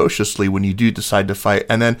ferociously when you do decide to fight.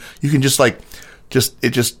 And then you can it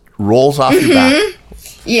just rolls off your back.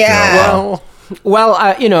 Yeah. Well,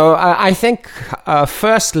 I think,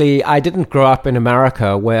 firstly, I didn't grow up in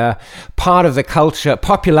America, where part of the culture,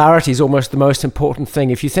 popularity is almost the most important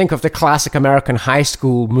thing. If you think of the classic American high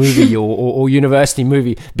school movie or university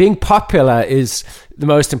movie, being popular is the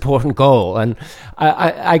most important goal. And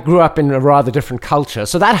I grew up in a rather different culture,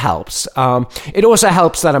 so that helps. It also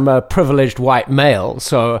helps that I'm a privileged white male,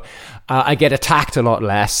 so I get attacked a lot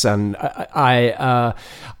less, and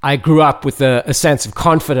I grew up with a sense of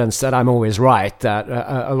confidence that I'm always right, that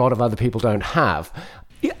a lot of other people don't have.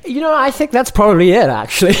 I think that's probably it,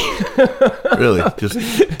 actually. Really? Just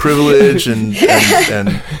privilege and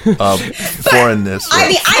foreignness. I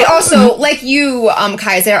mean, I also, like you,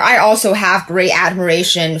 Kaiser, I also have great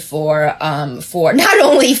admiration for not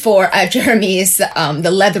only for Jeremy's,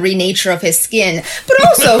 the leathery nature of his skin, but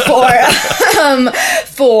also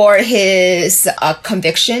for his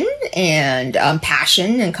conviction and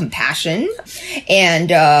passion and compassion.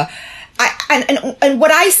 And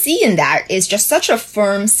what I see in that is just such a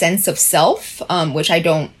firm sense of self, which I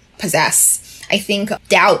don't possess. I think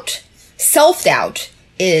self-doubt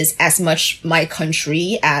is as much my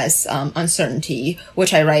country as uncertainty,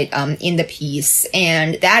 which I write in the piece.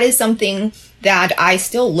 And that is something that I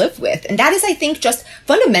still live with. And that is, I think, just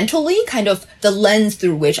fundamentally kind of the lens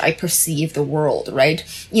through which I perceive the world, right?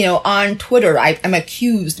 On Twitter, I'm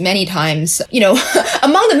accused many times,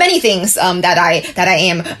 among the many things that I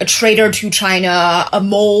am a traitor to China, a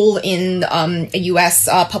mole in a US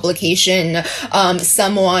publication,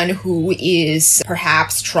 someone who is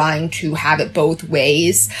perhaps trying to have it both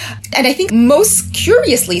ways. And I think most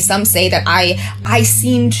curiously, some say that I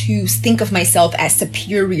seem to think of myself as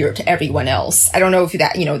superior to everyone else. I don't know if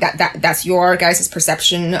that's your guys'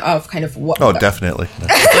 perception of kind of what. Oh, definitely.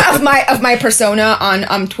 of my persona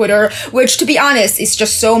on Twitter, which, to be honest, is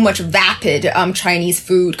just so much vapid Chinese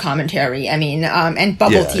food commentary. I mean, and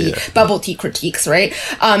bubble tea critiques, right?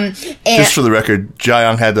 And just for the record,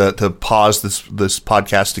 Jiayang had to pause this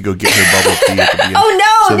podcast to go get her bubble tea at the beginning. Oh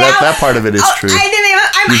no! So that part of it is true.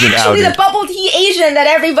 I'm actually the bubble tea Asian that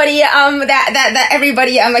everybody that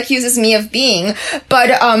everybody accuses me of being,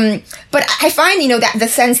 but I find that the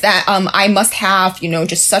sense that I must have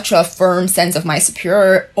just such a firm sense of my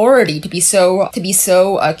superiority to be so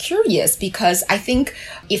curious, because I think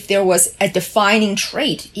if there was a defining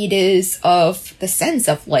trait, it is of the sense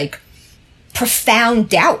of like profound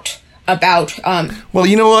doubt about well,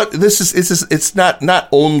 you know what, it's not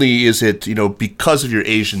only is it because of your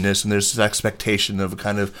Asianness, and there's this expectation of a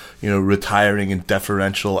kind of retiring and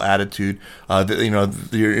deferential attitude that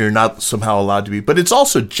you're not somehow allowed to be, but it's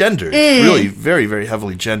also gendered, really very, very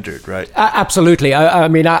heavily gendered, right? Absolutely. I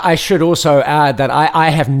mean, I should also add that I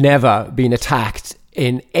have never been attacked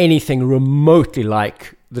in anything remotely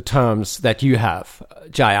like the terms that you have,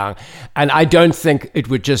 Jiayang, and I don't think it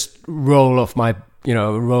would just roll off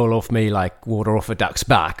me like water off a duck's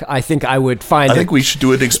back. I think I would find I think we should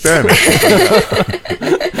do an experiment.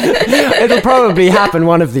 It'll probably happen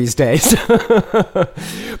one of these days.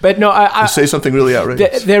 But no, I say something really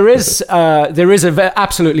outrageous. There is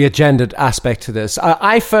absolutely a gendered aspect to this.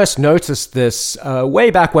 I first noticed this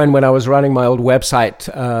way back when I was running my old website,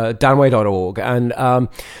 danwei.org, and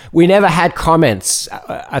we never had comments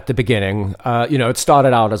at the beginning. It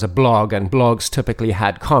started out as a blog, and blogs typically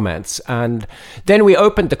had comments, and then we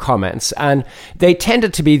opened the comments, and they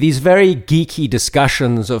tended to be these very geeky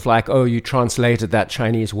discussions of like, oh, you translated that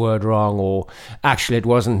Chinese word wrong, or actually it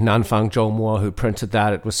wasn't Nanfang Zhoumo who printed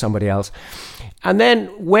that, it was somebody else. And then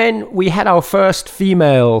when we had our first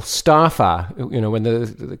female staffer, when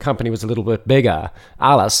the company was a little bit bigger,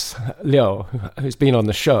 Alice Liu, who's been on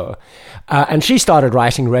the show, and she started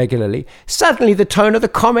writing regularly, suddenly the tone of the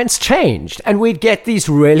comments changed, and we'd get these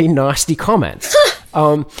really nasty comments.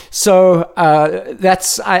 That's,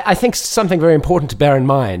 I think, something very important to bear in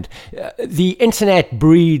mind. The internet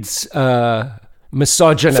breeds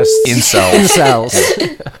misogynist incels.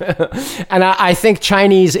 And I think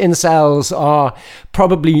Chinese incels are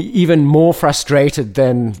probably even more frustrated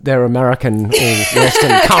than their American or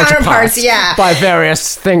Western counterparts by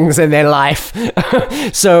various things in their life.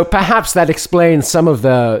 So perhaps that explains some of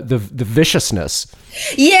the viciousness.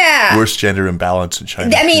 Yeah. Worst gender imbalance in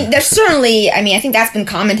China. I mean, there's certainly, I think that's been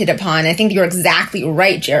commented upon. I think you're exactly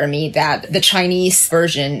right, Jeremy, that the Chinese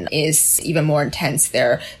version is even more intense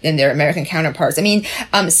there than their American counterparts. I mean,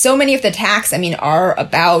 so many of the attacks, are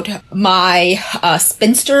about my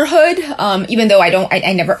spinsterhood, even though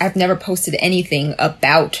I've never posted anything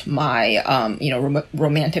about my,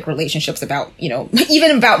 romantic relationships, about,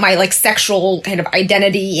 even about my like sexual kind of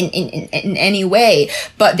identity in any way.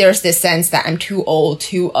 But there's this sense that I'm too old,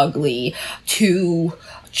 too ugly, too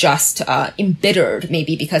just embittered,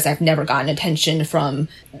 maybe because I've never gotten attention from.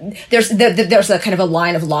 There's a kind of a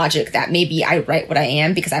line of logic that maybe I write what I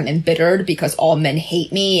am because I'm embittered, because all men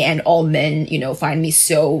hate me and all men, find me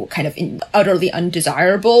so kind of utterly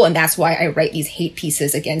undesirable, and that's why I write these hate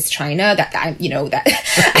pieces against China. That I'm,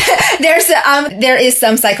 that there is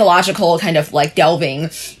some psychological kind of like delving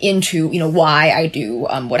into, why I do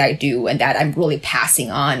what I do, and that I'm really passing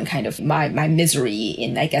on kind of my misery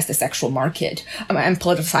in, I guess, the sexual market. I'm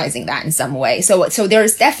politicizing that in some way. So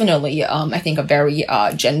there's definitely, I think, a very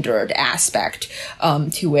gendered aspect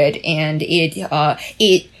to it, and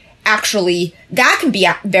it actually, that can be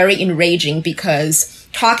very enraging, because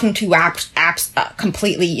talking to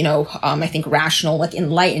completely, I think rational, like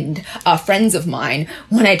enlightened friends of mine,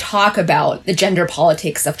 when I talk about the gender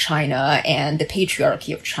politics of China and the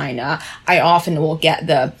patriarchy of China, I often will get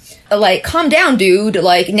the like, calm down, dude.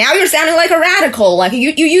 Like, now you're sounding like a radical. Like,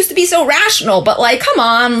 you used to be so rational, but like, come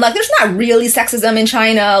on. Like, there's not really sexism in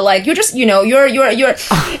China. Like, you're just, you're.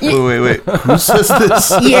 Wait. Who says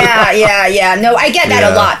this? Yeah. No, I get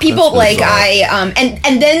that a lot. People like,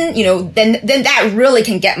 and then, then that really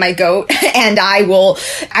can get my goat, and I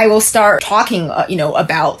will start talking,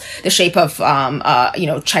 about the shape of,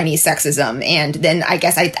 Chinese sexism. And then I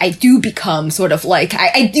guess I do become sort of like,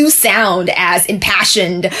 I do sound as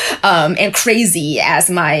impassioned, and crazy as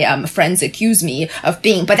my friends accuse me of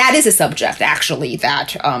being. But that is a subject, actually,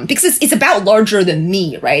 that because it's about larger than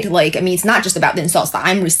me, right? Like, it's not just about the insults that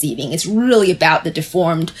I'm receiving. It's really about the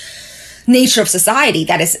deformed nature of society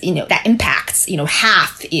that is, that impacts,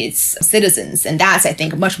 half its citizens. And that's, I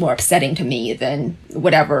think, much more upsetting to me than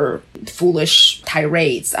whatever foolish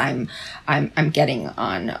tirades I'm getting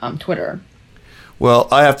on Twitter. Well,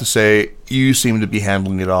 I have to say, you seem to be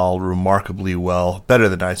handling it all remarkably well, better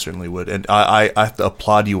than I certainly would. And I have to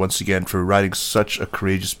applaud you once again for writing such a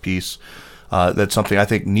courageous piece. That's something I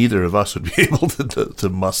think neither of us would be able to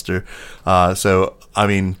muster. So,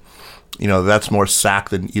 that's more sack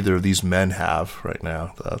than either of these men have right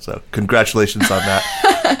now. So congratulations on that.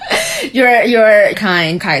 You're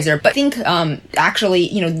kind, Kaiser. But I think, actually,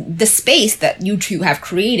 the space that you two have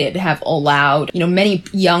created have allowed, many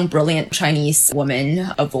young, brilliant Chinese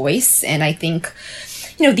women a voice. And I think,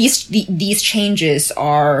 these changes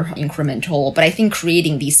are incremental, but I think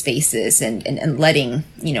creating these spaces and letting,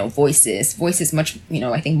 voices much,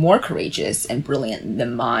 I think more courageous and brilliant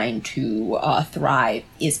than mine to thrive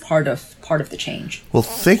is part of the change. Well,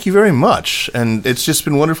 thank you very much. And it's just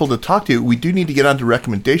been wonderful to talk to you. We do need to get on to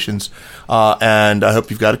recommendations. And I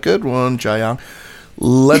hope you've got a good one, Jiayang.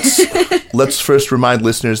 Let's first remind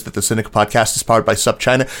listeners that the Sinica podcast is powered by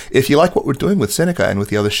SupChina. If you like what we're doing with Sinica and with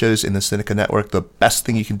the other shows in the Sinica network, the best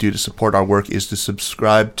thing you can do to support our work is to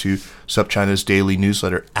subscribe to SupChina's daily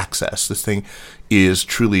newsletter, Access. This thing is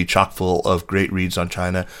truly chock full of great reads on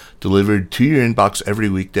China, delivered to your inbox every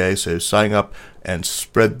weekday. So sign up and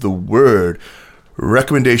spread the word.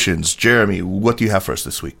 Recommendations. Jeremy, what do you have for us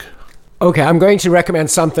this week? Okay, I'm going to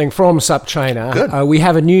recommend something from SupChina. Good. We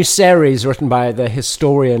have a new series written by the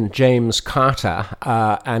historian James Carter,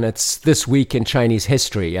 and it's This Week in Chinese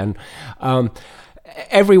History. And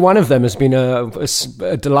every one of them has been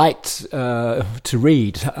a delight to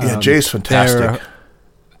read. Jay's fantastic.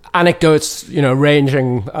 Anecdotes,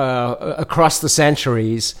 ranging across the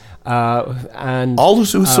centuries, and all with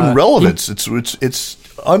some relevance. It's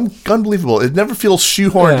unbelievable. It never feels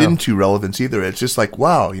shoehorned into relevance either. It's just like,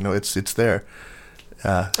 wow, it's there.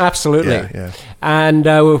 Absolutely. Yeah. And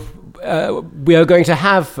we are going to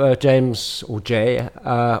have James or Jay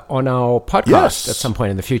on our podcast at some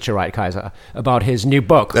point in the future, right, Kaiser, about his new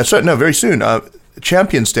book. That's right. No, very soon.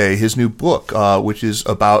 Champions Day, his new book, which is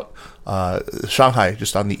about Shanghai,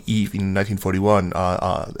 just on the eve in 1941,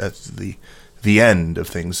 as the the end of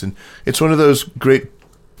things. And it's one of those great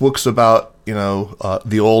books about,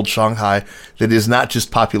 the old Shanghai that is not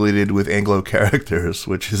just populated with Anglo characters,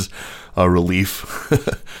 which is a relief.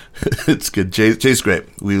 It's good. Jay's great.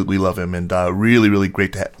 We love him, and really, really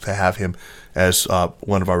great to have him as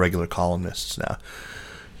one of our regular columnists now.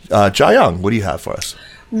 Jiayang, what do you have for us?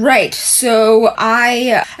 Right. So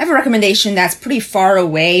I have a recommendation that's pretty far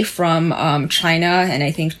away from China and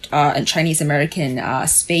I think Chinese American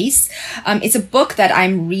space. It's a book that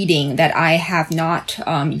I'm reading that I have not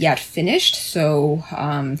yet finished. So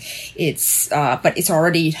but it's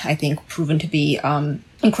already, I think, proven to be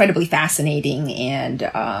incredibly fascinating and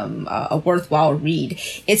a worthwhile read.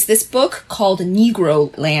 It's this book called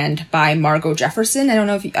Negro Land by Margot Jefferson. I don't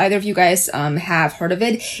know if either of you guys have heard of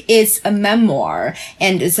it. It's a memoir,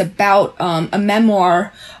 and it's about a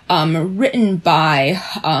memoir written by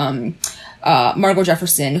Margot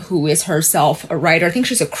Jefferson, who is herself a writer. I think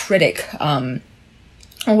she's a critic,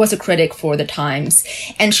 or was a critic for the Times,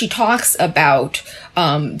 and she talks about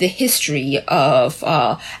the history of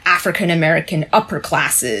African American upper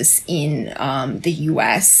classes in the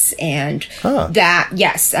U.S. and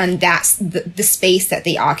and that's the space that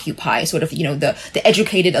they occupy, sort of the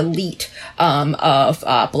educated elite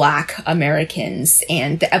of Black Americans,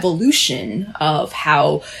 and the evolution of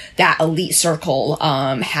how that elite circle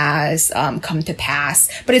has come to pass.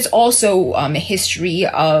 But it's also a history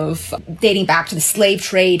of dating back to the slave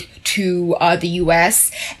trade to the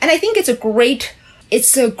U.S. And I think it's a great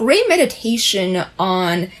meditation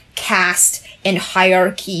on caste and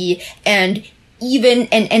hierarchy, and even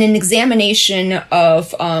and an examination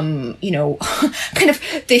of kind of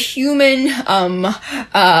the human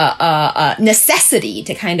necessity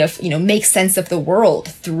to kind of make sense of the world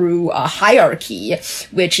through hierarchy,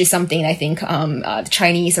 which is something I think the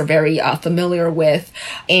Chinese are very familiar with,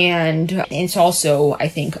 and it's also, I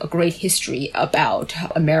think, a great history about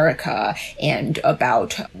America and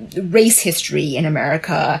about race history in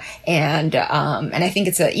America, and I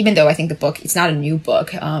think even though I think the book, it's not a new book,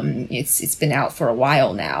 it's been out for a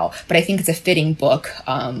while now, but I think it's a fitting book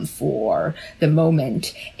for the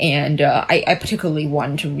moment, and I particularly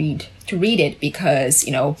wanted to read it because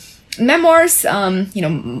memoirs,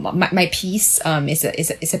 my piece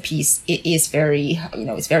is a piece. It is very,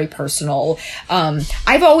 it's very personal.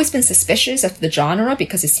 I've always been suspicious of the genre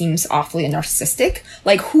because it seems awfully narcissistic.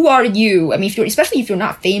 Like, who are you? I mean, especially if you're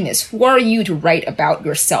not famous, who are you to write about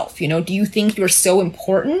yourself? Do you think you're so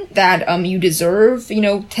important that you deserve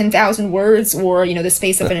 10,000 words or the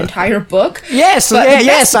space of an entire book? Yes,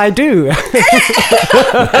 yes, I do.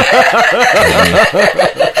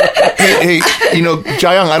 Hey,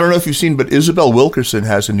 Jiayang, I don't know if you've seen, but Isabel Wilkerson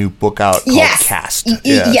has a new book out called Caste.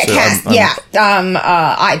 Caste.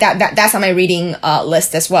 That's on my reading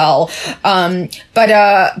list as well. But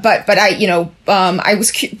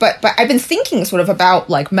I've been thinking sort of about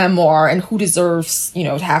like memoir and who deserves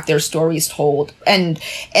to have their stories told, and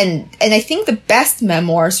I think the best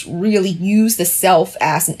memoirs really use the self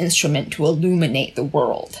as an instrument to illuminate the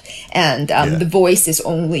world, and the voice is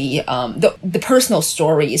only the personal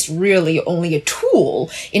story is really only a tool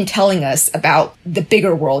in telling us about the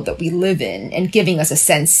bigger world that we live in and giving us a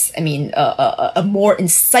sense, a more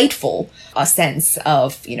insightful sense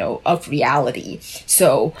of reality.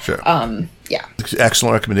 So, sure.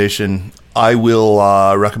 Excellent recommendation. I will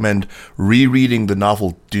recommend rereading the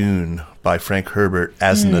novel Dune by Frank Herbert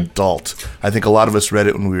as an adult. I think a lot of us read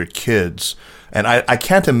it when we were kids, and I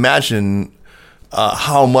can't imagine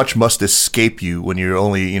how much must escape you when you're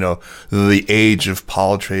only, the age of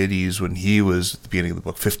Paul Atreides when he was at the beginning of the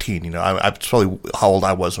book, 15. That's probably how old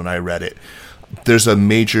I was when I read it. There's a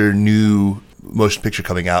major new motion picture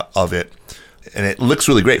coming out of it, and it looks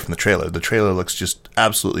really great from the trailer. The trailer looks just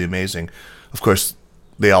absolutely amazing. Of course,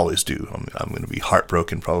 they always do. I'm going to be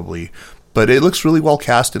heartbroken probably, but it looks really well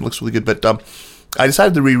cast. It looks really good. But I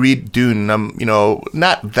decided to reread Dune, and I'm,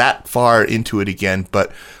 not that far into it again,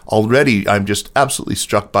 but already I'm just absolutely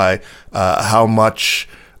struck by how much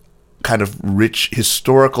kind of rich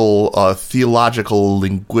historical, theological,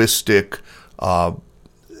 linguistic,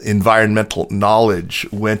 environmental knowledge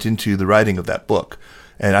went into the writing of that book.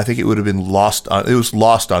 And I think it would have been lost on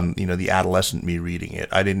the adolescent me reading it.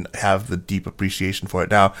 I didn't have the deep appreciation for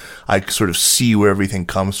it. Now I sort of see where everything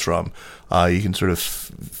comes from. You can sort of,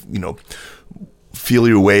 feel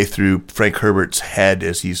your way through Frank Herbert's head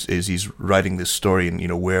as he's writing this story,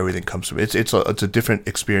 and where everything comes from. It's a different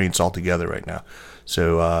experience altogether right now.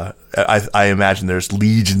 So I imagine there's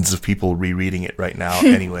legions of people rereading it right now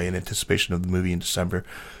anyway in anticipation of the movie in December.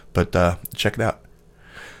 But check it out.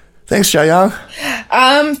 Thanks, Jiayang.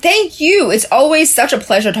 Thank you. It's always such a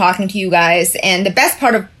pleasure talking to you guys. And the best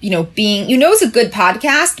part of, being, it's a good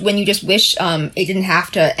podcast when you just wish, it didn't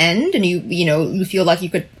have to end and you feel like you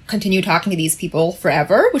could continue talking to these people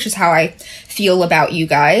forever, which is how I feel about you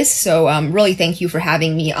guys. So, really thank you for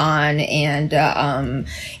having me on and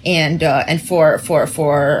for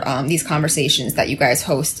these conversations that you guys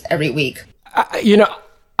host every week.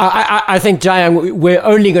 I think, Jiayang, we're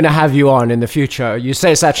only going to have you on in the future. You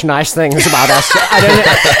say such nice things about us.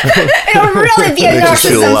 It'll really be a makes us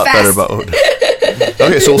feel a lot better about it.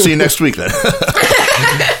 Okay, so we'll see you next week then.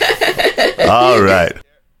 All right.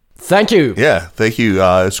 Thank you. Yeah, thank you.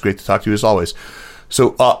 It's great to talk to you as always.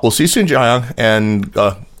 So we'll see you soon, Jiayang, and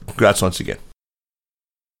congrats once again.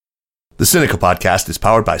 The Sinica podcast is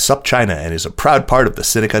powered by SupChina and is a proud part of the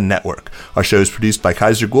Sinica Network. Our show is produced by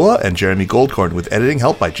Kaiser Guo and Jeremy Goldkorn with editing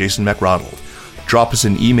help by Jason McRonald. Drop us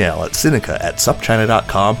an email at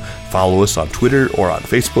sinica@supchina.com, follow us on Twitter or on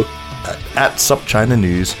Facebook at SupChina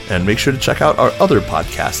News, and make sure to check out our other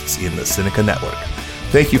podcasts in the Sinica Network.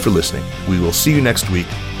 Thank you for listening. We will see you next week.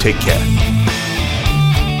 Take care.